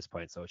 40 at this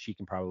point, so she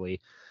can probably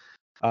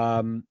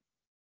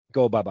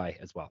go bye-bye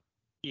as well.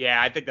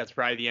 Yeah, I think that's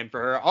probably the end for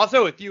her.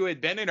 Also, if you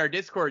had been in our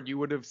Discord, you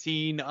would have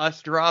seen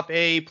us drop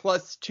a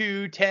plus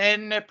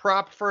 210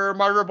 prop for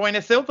Moira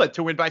Bueno Silva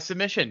to win by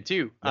submission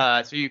too.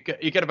 So you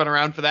could have been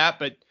around for that,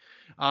 but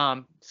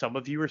some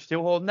of you are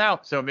still holding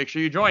out, so make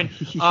sure you join.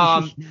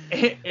 Bueno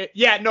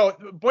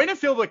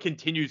Silva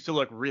continues to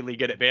look really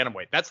good at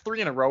bantamweight. That's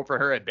 3 in a row for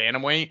her at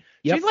bantamweight.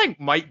 Yep. She's like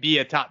might be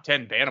a top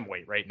 10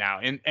 bantamweight right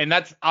now, and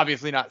that's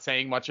obviously not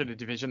saying much in a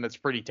division that's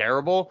pretty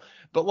terrible,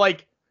 but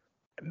like,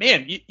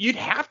 man, you'd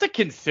have to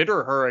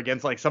consider her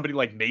against like somebody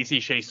like Macy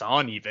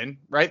Chiasson even,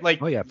 right?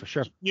 Like, oh yeah, for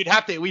sure. You'd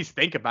have to at least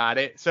think about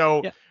it.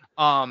 So,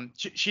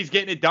 she's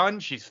getting it done.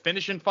 She's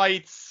finishing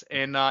fights,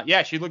 and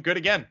she looked good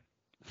again.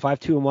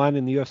 5-2-1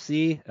 in the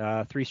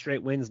UFC, 3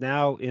 straight wins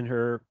now in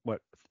her,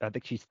 I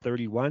think she's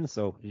 31,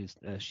 so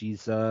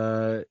she's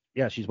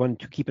one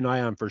to keep an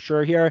eye on for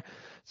sure here.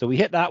 So we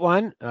hit that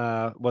one.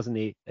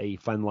 Wasn't a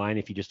fun line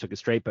if you just took it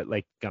straight, but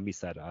like Gumby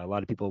said, a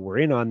lot of people were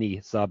in on the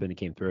sub and it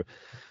came through.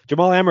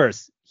 Jamal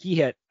Emmers, he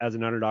hit as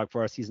an underdog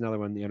for us. He's another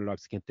one of the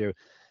underdogs that came through.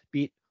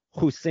 Beat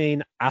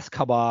Hussein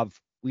Askabov.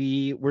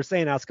 We were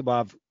saying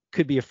Askabov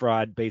could be a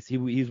fraud base.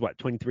 He's what,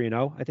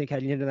 23-0, I think,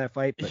 heading into that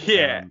fight. But,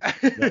 yeah.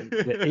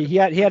 He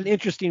had an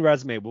interesting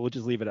resume, but we'll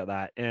just leave it at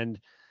that. And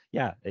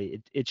yeah,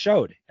 it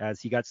showed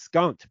as he got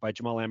skunked by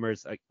Jamal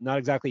Emmers. Not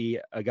exactly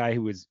a guy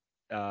who was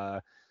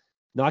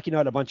knocking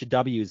out a bunch of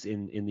W's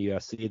in the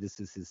UFC. This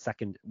is his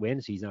second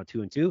win, so he's now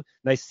 2-2.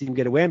 Nice to see him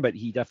get a win, but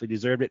he definitely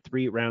deserved it.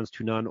 3 rounds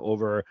to none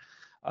over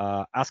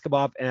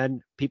Askabov.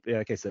 And people,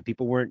 like I said,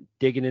 people weren't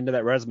digging into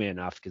that resume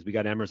enough because we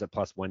got Emmers at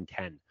plus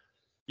 110.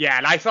 Yeah,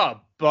 and I saw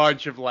a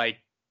bunch of like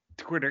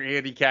Twitter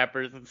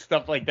handicappers and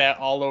stuff like that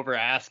all over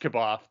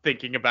Askabov,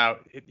 thinking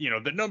about,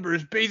 the number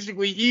is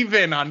basically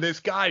even on this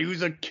guy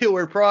who's a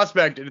killer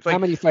prospect. And it's like, how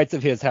many fights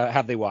of his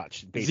have they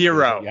watched?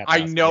 Zero.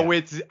 I know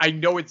it's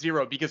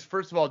zero because,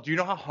 first of all, do you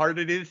know how hard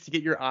it is to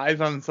get your eyes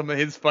on some of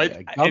his fights?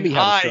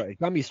 Yeah,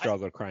 Gumby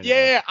struggled crying.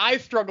 Yeah, I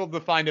struggled to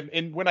find him,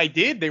 and when I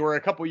did, they were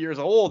a couple years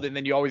old, and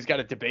then you always got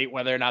to debate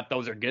whether or not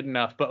those are good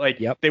enough. But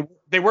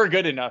they were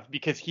good enough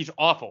because he's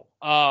awful.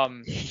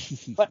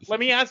 But let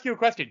me ask you a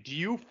question: do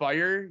you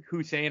fire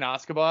Hussein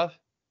Askabov?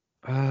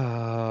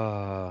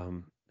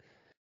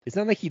 It's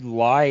not like he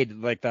lied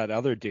like that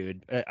other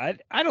dude.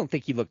 I don't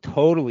think he looked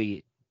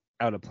totally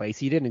out of place.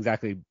 He didn't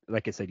exactly,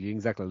 like I said, he didn't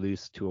exactly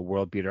lose to a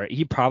world beater.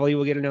 He probably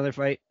will get another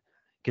fight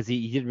because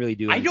he didn't really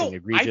do anything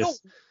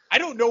egregious. I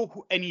don't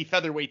know any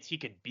featherweights he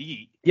could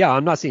beat. Yeah,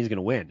 I'm not saying he's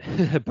gonna win,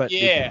 but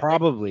he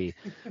probably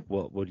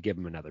will give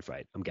him another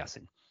fight. I'm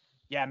guessing.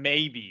 Yeah,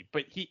 maybe,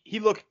 but he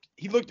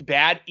looked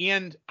bad,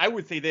 and I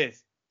would say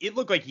this: it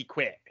looked like he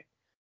quit.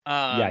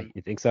 Yeah,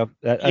 you think so?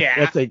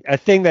 That's a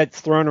thing that's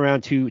thrown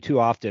around too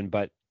often,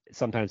 but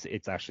sometimes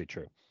it's actually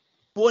true.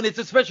 Well, and it's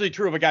especially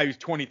true of a guy who's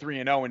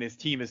 23-0 and his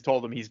team has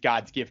told him he's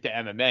God's gift to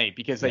MMA,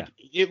 because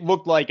it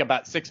looked like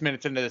about 6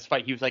 minutes into this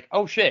fight he was like,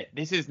 oh shit,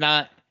 this is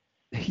not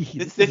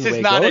this is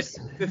not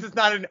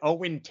an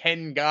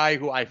 0-10 guy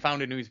who I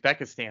found in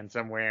Uzbekistan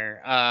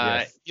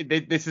somewhere.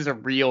 This is a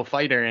real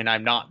fighter, and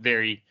I'm not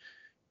very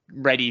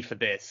ready for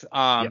this.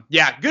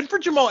 Yeah, good for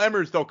Jamal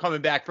Emmers though,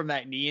 coming back from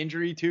that knee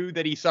injury too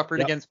that he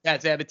suffered against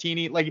Pat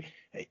Sabatini. Like,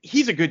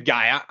 he's a good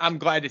guy. I'm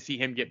glad to see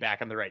him get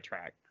back on the right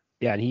track.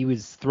 Yeah, and he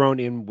was thrown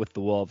in with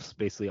the Wolves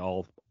basically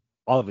all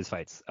of his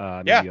fights.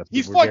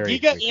 He's fought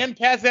Giga and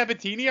Pat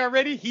Sabatini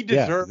already. He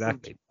deserves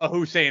a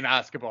Hussein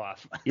Askabov.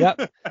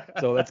 Yep.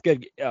 So that's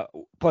good.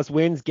 Plus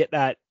wins, get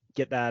that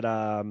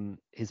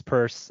his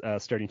purse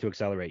starting to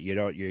accelerate. You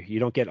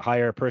don't get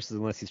higher purses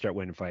unless you start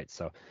winning fights.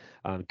 So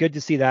good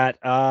to see that.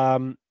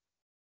 I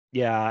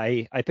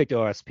picked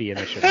OSP and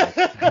I should have.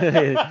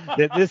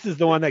 This is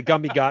the one that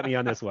Gumby got me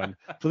on this one.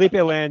 Felipe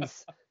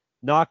wins.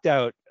 Knocked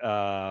out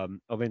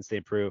Ovin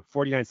St. Preux,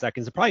 49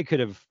 seconds. It probably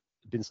could have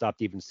been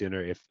stopped even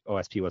sooner if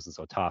OSP wasn't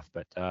so tough.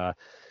 But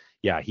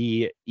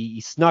he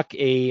snuck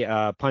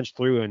a punch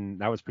through, and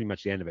that was pretty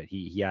much the end of it.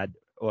 He had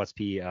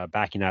OSP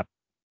backing up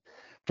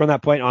from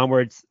that point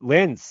onwards.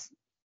 Linz,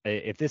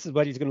 if this is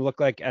what he's going to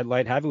look like at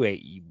light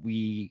heavyweight,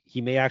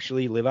 he may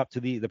actually live up to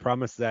the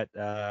promise that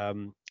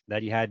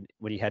he had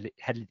when he had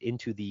headed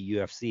into the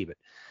UFC. But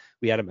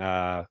we had him.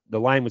 The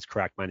line was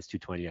correct,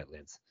 -220 at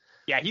Linz.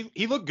 Yeah,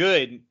 he looked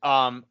good.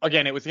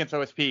 Again, it was against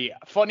OSP.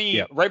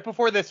 Funny, right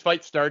before this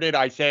fight started,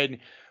 I said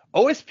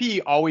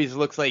OSP always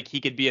looks like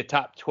he could be a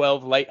top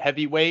 12 light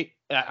heavyweight.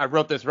 I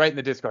wrote this right in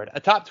the Discord. A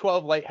top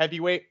 12 light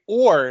heavyweight,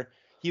 or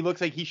he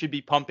looks like he should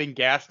be pumping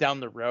gas down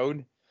the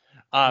road.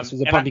 This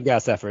was a pumping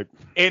gas effort.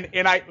 And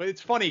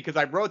it's funny because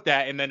I wrote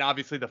that, and then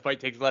obviously the fight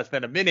takes less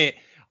than a minute.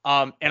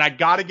 And I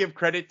gotta give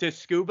credit to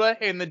Scuba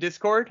in the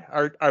Discord,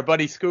 our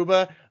buddy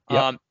Scuba.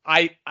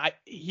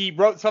 He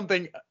wrote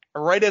something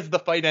right as the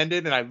fight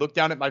ended, and I looked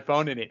down at my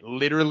phone, and it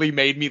literally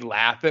made me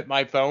laugh at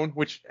my phone,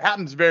 which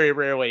happens very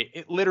rarely.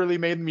 It literally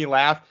made me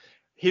laugh.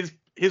 His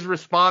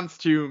response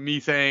to me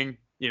saying,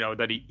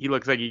 that he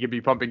looks like he could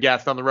be pumping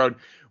gas down the road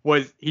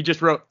was he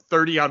just wrote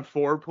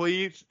 30-on-4,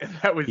 please, and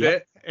that was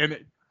it.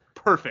 And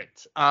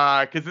perfect,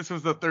 because this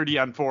was the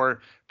 30-on-4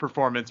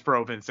 performance for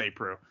Ovin St.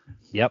 Preux.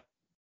 Yep.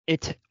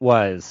 It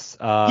was.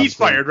 He's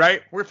fired,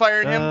 right? We're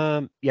firing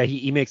him. Yeah,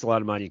 he makes a lot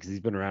of money because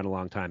he's been around a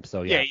long time.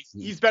 So yeah,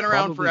 he's been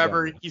around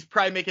forever. He's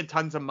probably making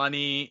tons of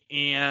money.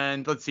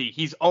 And let's see,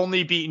 he's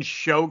only beaten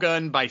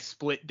Shogun by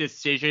split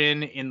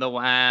decision in the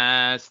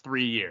last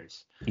 3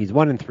 years. He's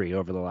 1-3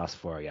 over the last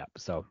 4. Yeah.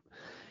 So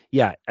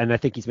yeah, and I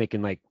think he's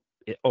making like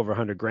over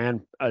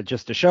 $100,000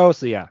 just to show.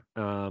 So yeah,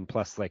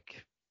 plus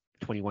like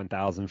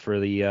 21,000 for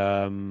the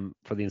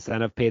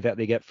incentive pay that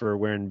they get for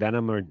wearing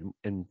Venom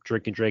and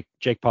drinking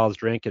Jake Paul's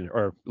drink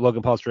or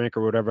Logan Paul's drink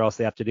or whatever else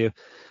they have to do.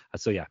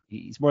 So yeah,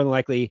 he's more than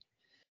likely.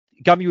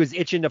 Gumby was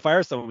itching to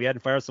fire someone. We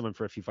hadn't fired someone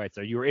for a few fights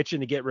there. You were itching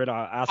to get rid of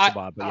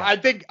Askabov. I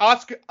think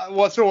Oscar.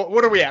 Well, so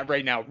what are we at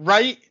right now?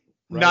 Right.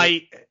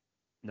 Knight.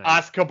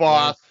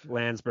 Askabov.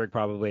 Landsberg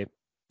probably.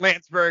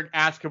 Landsberg,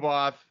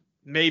 Askabov,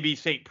 maybe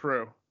St.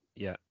 Preux.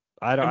 Yeah,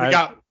 we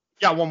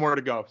got one more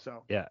to go.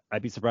 So yeah,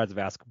 I'd be surprised if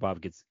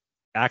Askabov gets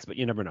axed, but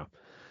you never know.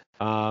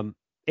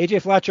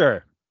 AJ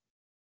Fletcher,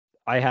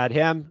 I had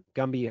him.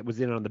 Gumby was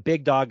in on the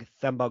big dog,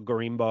 Themba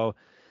Gorimbo.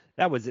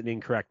 That was an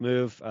incorrect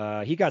move.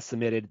 He got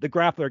submitted. The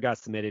grappler got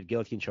submitted.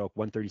 Guillotine choke,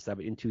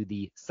 137 into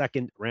the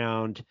second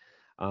round.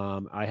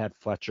 I had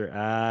Fletcher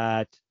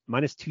at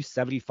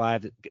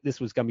 -275. This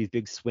was Gumby's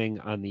big swing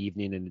on the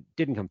evening, and it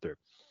didn't come through.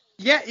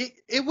 Yeah,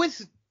 it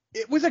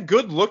was a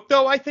good look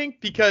though, I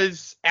think,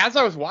 because as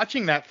I was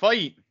watching that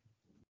fight,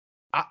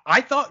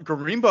 I thought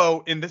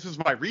Gorimbo, and this was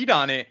my read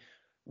on it,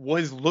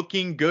 was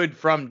looking good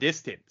from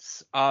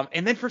distance.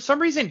 And then for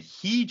some reason,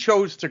 he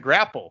chose to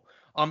grapple.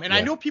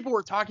 I know people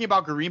were talking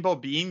about Gorimbo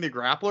being the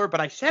grappler, but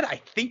I said I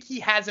think he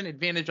has an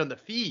advantage on the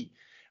feet.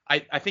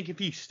 I think if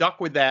he stuck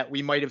with that,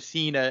 we might have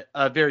seen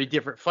a very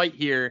different fight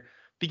here,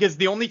 because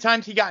the only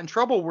times he got in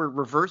trouble were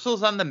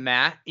reversals on the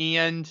mat,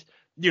 and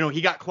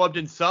he got clubbed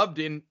and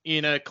subbed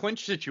in a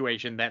clinch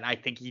situation that I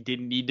think he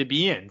didn't need to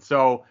be in.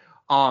 So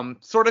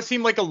sort of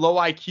seemed like a low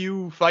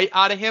IQ fight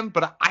out of him,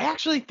 but I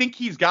actually think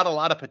he's got a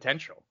lot of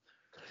potential.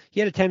 He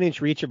had a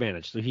 10-inch reach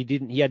advantage, so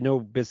he had no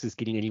business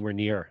getting anywhere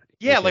near.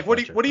 Yeah, like what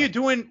are you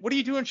doing? What are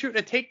you doing shooting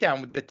a takedown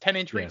with the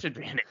 10-inch reach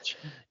advantage?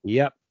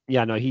 Yep.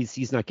 Yeah, no,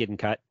 he's not getting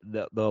cut.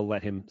 They'll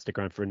let him stick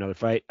around for another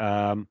fight.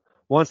 Juan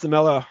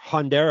Samela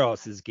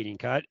Honderos is getting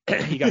cut.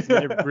 He got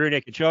submitted rear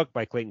naked choke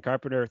by Clayton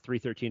Carpenter,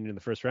 3-13 in the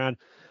first round.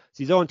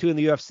 So he's 0-2 in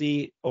the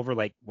UFC over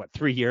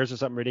 3 years or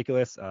something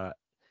ridiculous.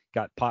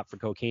 Got popped for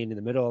cocaine in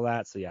the middle of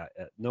that. So yeah,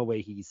 no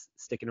way he's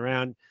sticking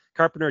around.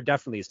 Carpenter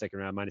definitely is sticking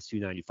around.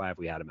 -295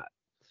 we had him at.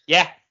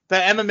 Yeah, the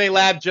MMA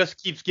lab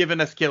just keeps giving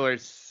us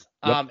killers.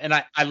 Yep. And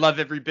I love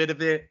every bit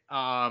of it.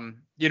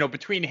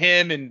 Between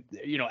him and,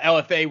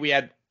 LFA, we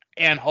had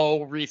Ann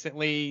Ho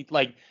recently.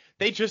 Like,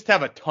 they just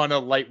have a ton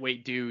of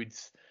lightweight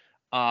dudes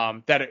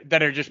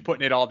that are just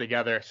putting it all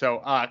together.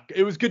 So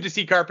it was good to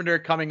see Carpenter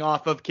coming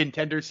off of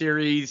Contender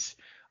Series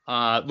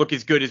look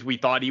as good as we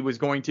thought he was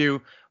going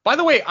to. By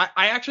the way,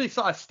 I actually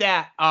saw a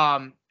stat.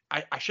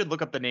 I should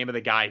look up the name of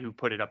the guy who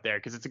put it up there,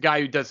 because it's a guy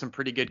who does some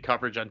pretty good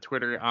coverage on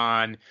Twitter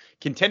on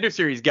Contender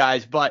Series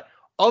guys. But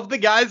of the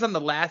guys on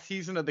the last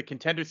season of the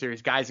Contender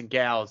Series, guys and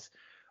gals,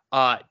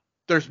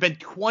 there's been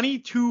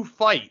 22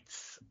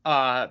 fights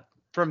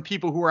from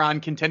people who are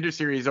on Contender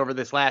Series over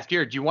this last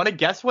year. Do you want to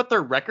guess what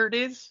their record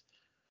is?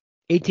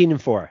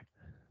 18-4.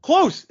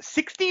 Close.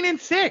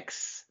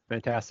 16-6.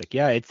 Fantastic.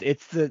 Yeah,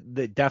 it's the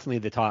definitely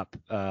the top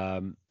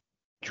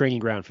training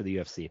ground for the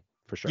UFC.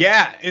 For sure.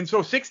 Yeah, and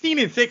so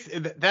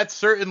 16-6, that's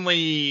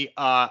certainly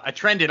a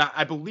trend, and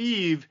I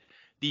believe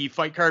the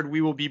fight card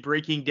we will be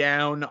breaking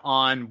down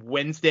on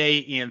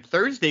Wednesday and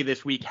Thursday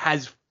this week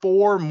has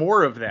 4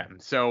 more of them.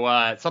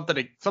 So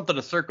something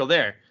to circle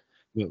there.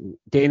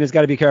 Dana's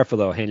got to be careful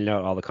though, handing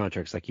out all the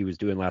contracts like he was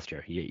doing last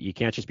year. You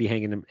can't just be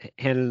handing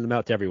them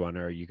out to everyone,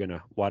 or you're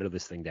gonna water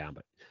this thing down.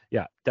 But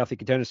yeah, definitely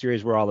Contender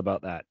Series. We're all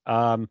about that.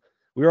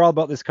 We were all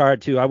about this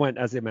card too. I went,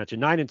 as I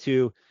mentioned,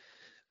 9-2.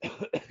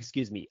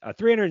 Excuse me,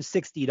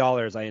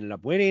 $360 I ended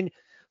up winning.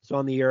 So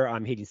on the year,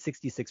 I'm hitting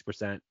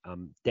 66%.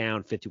 I'm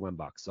down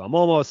 $51. So I'm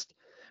almost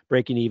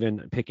breaking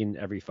even, picking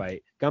every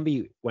fight.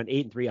 Gumby went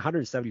 8-3,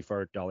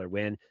 $174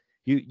 win.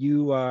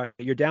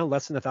 You're down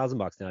less than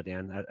 $1,000 now,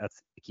 Dan.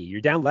 That's the key. You're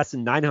down less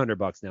than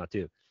 $900 now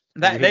too.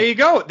 There you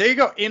go.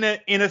 In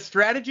a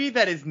strategy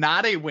that is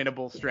not a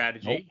winnable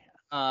strategy,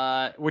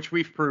 which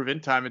we've proven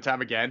time and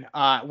time again.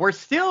 We're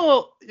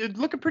still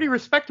looking pretty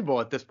respectable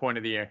at this point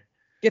of the year.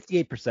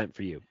 58%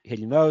 for you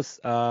hitting those.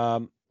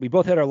 We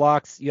both had our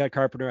locks. You had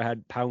Carpenter, I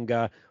had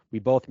Pounga. We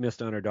both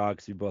missed on our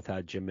dogs. We both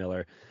had Jim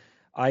Miller.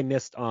 I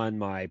missed on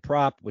my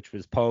prop, which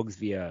was Pogues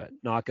via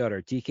knockout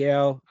or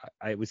TKO.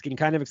 I was getting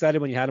kind of excited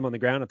when you had him on the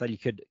ground. I thought you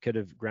could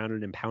have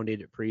grounded and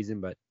pounded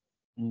Parisian, but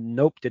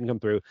nope, didn't come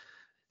through.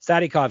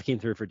 Sadikov came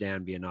through for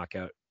Dan via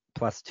knockout,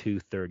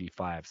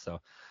 +235.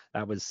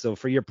 So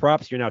for your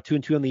props, you're now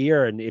 2-2 on the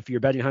year, and if you're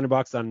betting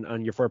 $100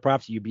 on your 4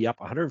 props, you'd be up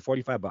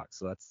 $145.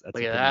 So that's a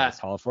pretty nice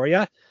haul for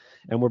you.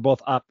 And we're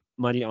both up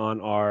money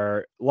on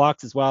our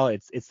locks as well.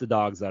 It's the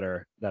dogs that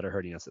are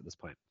hurting us at this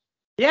point.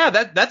 Yeah,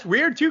 that's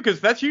weird too, because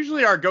that's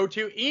usually our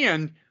go-to,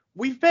 and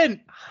we've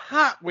been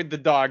hot with the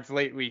dogs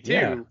lately too.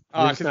 Yeah,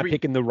 we're just not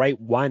picking the right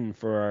one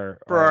for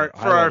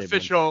our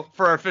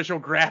official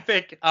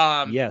graphic.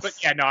 Yes. But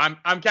yeah, no,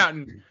 I'm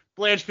counting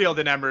Blanchfield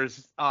and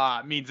Embers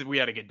means that we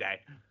had a good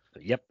day.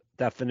 Yep.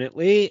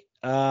 Definitely.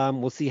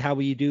 We'll see how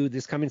we do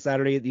this coming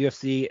Saturday. The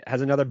UFC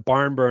has another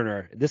barn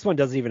burner. This one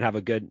doesn't even have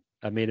a good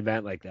main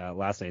event like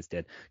last night's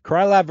did.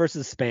 Krylov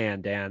versus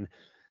Spann, Dan.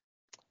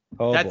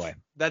 Boy.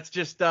 That's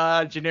just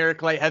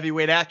generic light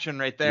heavyweight action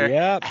right there.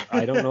 Yeah,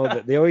 I don't know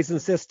that they always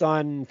insist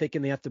on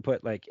thinking they have to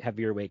put like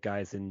heavier weight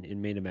guys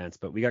in main events.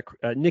 But we got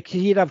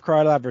Nikita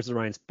Krylov versus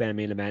Ryan Spann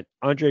main event.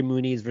 Andre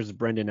Muniz versus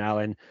Brendan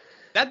Allen.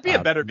 That'd be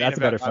a better main event,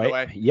 a better fight.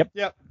 By the way.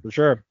 Yep, for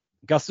sure.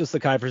 Augusto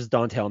Sakai versus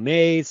Dontel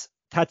Mays.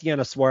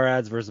 Tatiana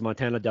Suarez versus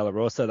Montana De La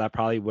Rosa. That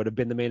probably would have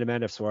been the main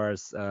event if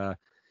Suarez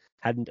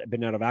hadn't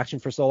been out of action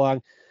for so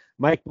long.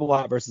 Mike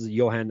Malott versus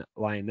Johan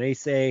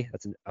Lionese.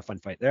 That's a fun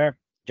fight there.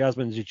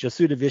 Jasmine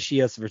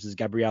Jasudavicius versus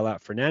Gabriela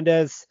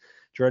Fernandez.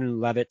 Jordan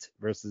Levitt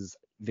versus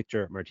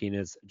Victor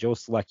Martinez. Joe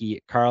Selecki,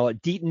 Carl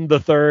Deaton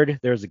III.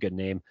 There's a good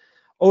name.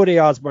 Ode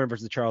Osborne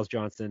versus Charles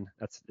Johnson.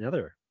 That's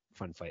another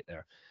fun fight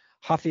there.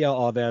 Rafael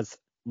Alves,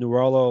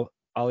 Nurolo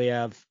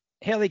Aliev.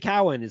 Haley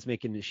Cowan is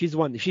she's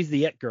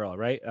the it girl,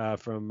 right?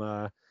 From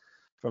the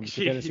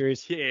Contender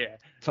Series. Yeah.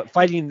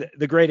 Fighting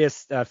the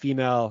greatest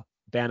female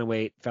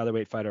bantamweight,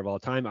 featherweight fighter of all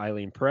time,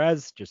 Eileen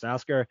Perez. Just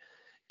ask her.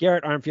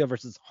 Garrett Armfield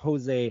versus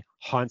Jose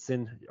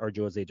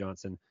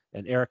Johnson,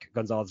 and Eric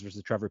Gonzalez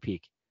versus Trevor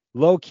Peake.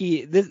 Low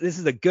key, this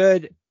is a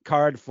good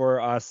card for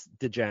us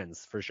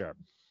degens for sure.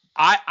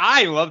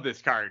 I love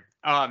this card.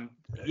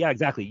 Yeah,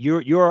 exactly.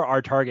 You're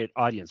our target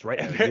audience, right?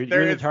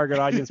 You're the target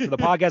audience for the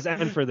podcast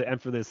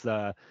and for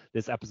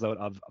this episode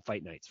of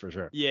Fight Nights for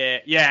sure.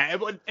 Yeah.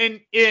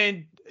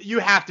 And you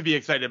have to be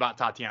excited about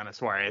Tatiana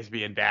Suarez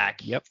being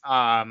back. Yep.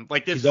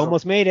 Like this She's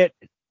almost made it.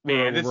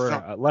 Man,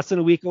 we're less than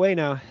a week away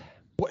now.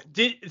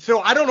 So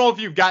I don't know if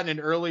you've gotten an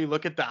early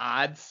look at the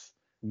odds.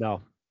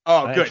 No.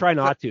 Oh, good. I try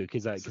not to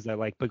because I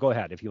like. But go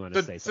ahead if you want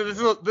to say something.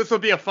 So this will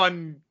be a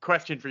fun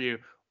question for you.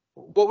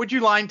 What would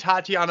you line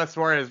Tatiana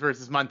Suarez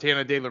versus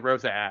Montana De La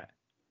Rosa at?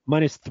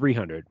 Minus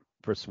 300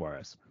 for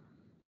Suarez.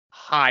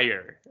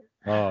 Higher.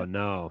 Oh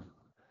no.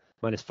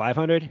 Minus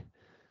 500.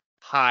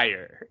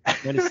 Higher.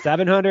 Minus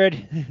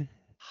 700.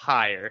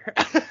 Higher.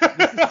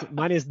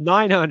 Minus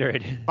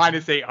 900.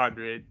 Minus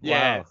 800.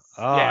 Yes.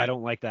 Wow. Oh, yeah. I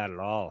don't like that at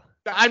all.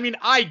 I mean,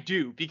 I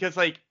do, because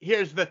like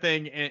here's the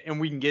thing, and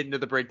we can get into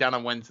the breakdown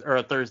on Wednesday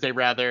or Thursday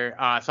rather.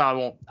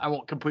 So I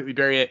won't completely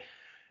bury it.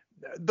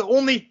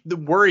 The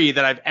worry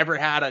that I've ever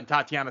had on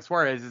Tatiana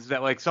Suarez is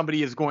that like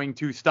somebody is going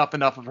to stuff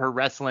enough of her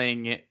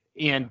wrestling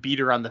and beat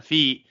her on the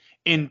feet.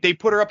 And they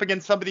put her up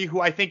against somebody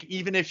who I think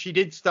even if she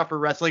did stuff her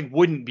wrestling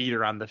wouldn't beat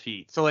her on the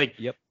feet. So like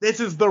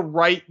This is the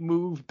right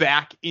move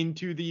back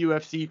into the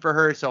UFC for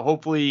her. So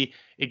hopefully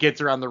it gets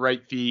her on the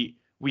right feet.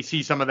 We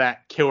see some of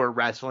that killer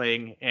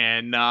wrestling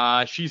and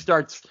she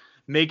starts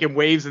making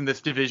waves in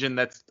this division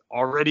that's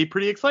already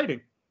pretty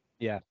exciting.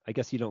 Yeah, I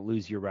guess you don't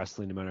lose your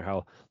wrestling no matter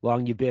how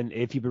long you've been.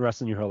 If you've been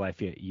wrestling your whole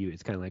life,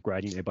 it's kind of like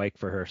riding a bike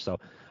for her. So,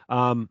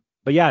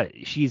 but yeah,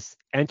 she's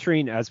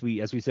entering, as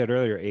we said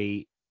earlier,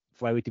 a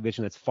flyweight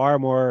division that's far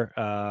more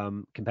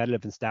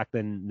competitive and stacked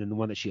than the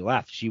one that she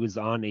left. She was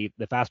on the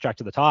fast track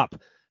to the top,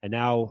 and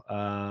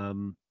now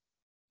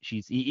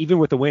she's even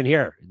with the win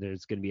here,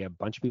 there's going to be a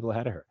bunch of people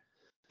ahead of her.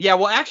 Yeah,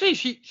 well, actually,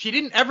 she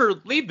didn't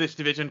ever leave this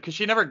division because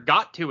she never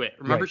got to it.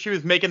 Remember, she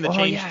was making the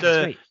change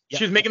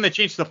she was making the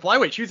change to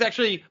flyweight. She was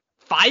actually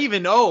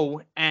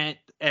 5-0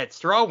 at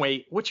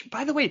strawweight, which,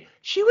 by the way,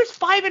 she was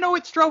 5-0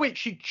 at strawweight.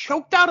 She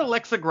choked out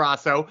Alexa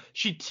Grasso,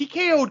 she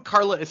TKO'd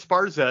Carla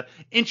Esparza,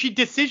 and she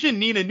decisioned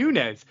Nina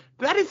Nunes.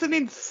 That is an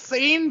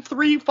insane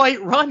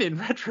 3-fight run in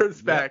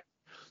retrospect.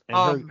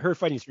 Yeah. And her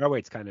fighting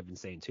strawweight's kind of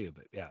insane too,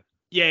 but yeah.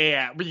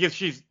 Yeah, because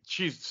she's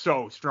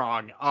so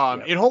strong.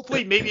 And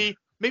hopefully maybe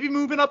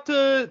moving up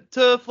to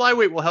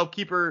flyweight will help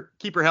keep her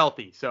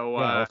healthy. So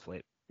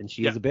hopefully. And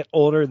she is a bit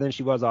older than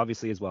she was,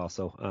 obviously, as well.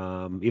 So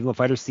even though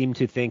fighters seem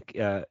to think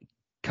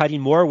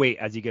cutting more weight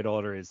as you get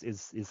older is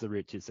the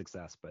route to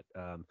success, but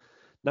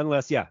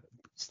nonetheless,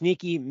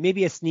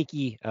 maybe a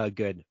sneaky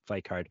good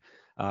fight card.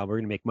 We're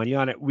gonna make money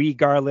on it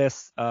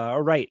regardless.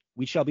 All right,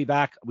 we shall be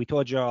back. We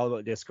told you all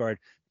about Discord.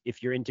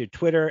 If you're into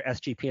Twitter,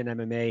 SGPN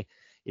MMA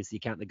is the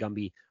account that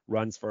Gumby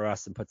runs for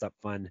us and puts up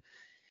fun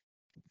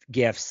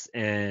GIFs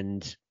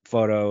and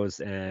photos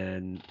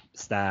and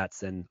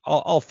stats and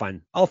all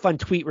fun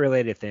tweet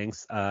related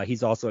things.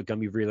 He's also at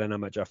Gumby Vreeland.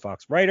 I'm at Jeff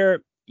Fox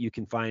Writer. You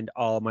can find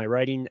all my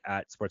writing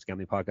at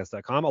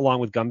sportsgamblingpodcast.com along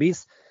with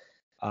Gumby's.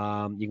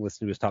 You can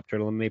listen to his Top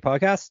Turtle MMA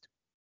podcast,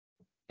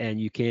 and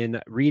you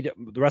can read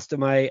the rest of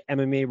my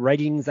MMA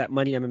writings at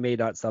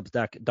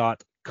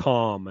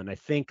moneymma.substack.com. And I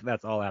think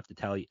that's all I have to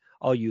tell you,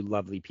 all you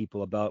lovely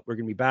people, about. We're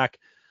going to be back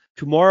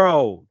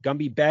tomorrow.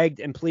 Gumby begged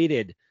and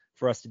pleaded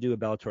for us to do a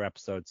Bellator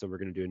episode, so we're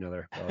going to do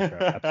another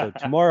Bellator episode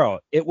tomorrow.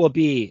 It will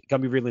be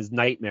Gumby Vreeland's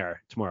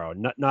nightmare tomorrow,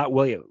 not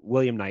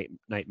William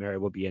nightmare.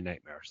 It will be a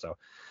nightmare. So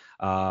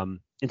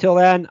until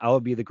then, I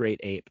will be the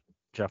great ape,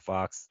 Jeff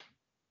Fox.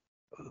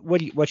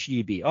 What should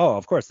you be? Oh,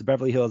 of course, the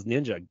Beverly Hills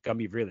Ninja,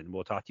 Gumby Vreeland.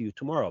 We'll talk to you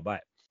tomorrow. Bye.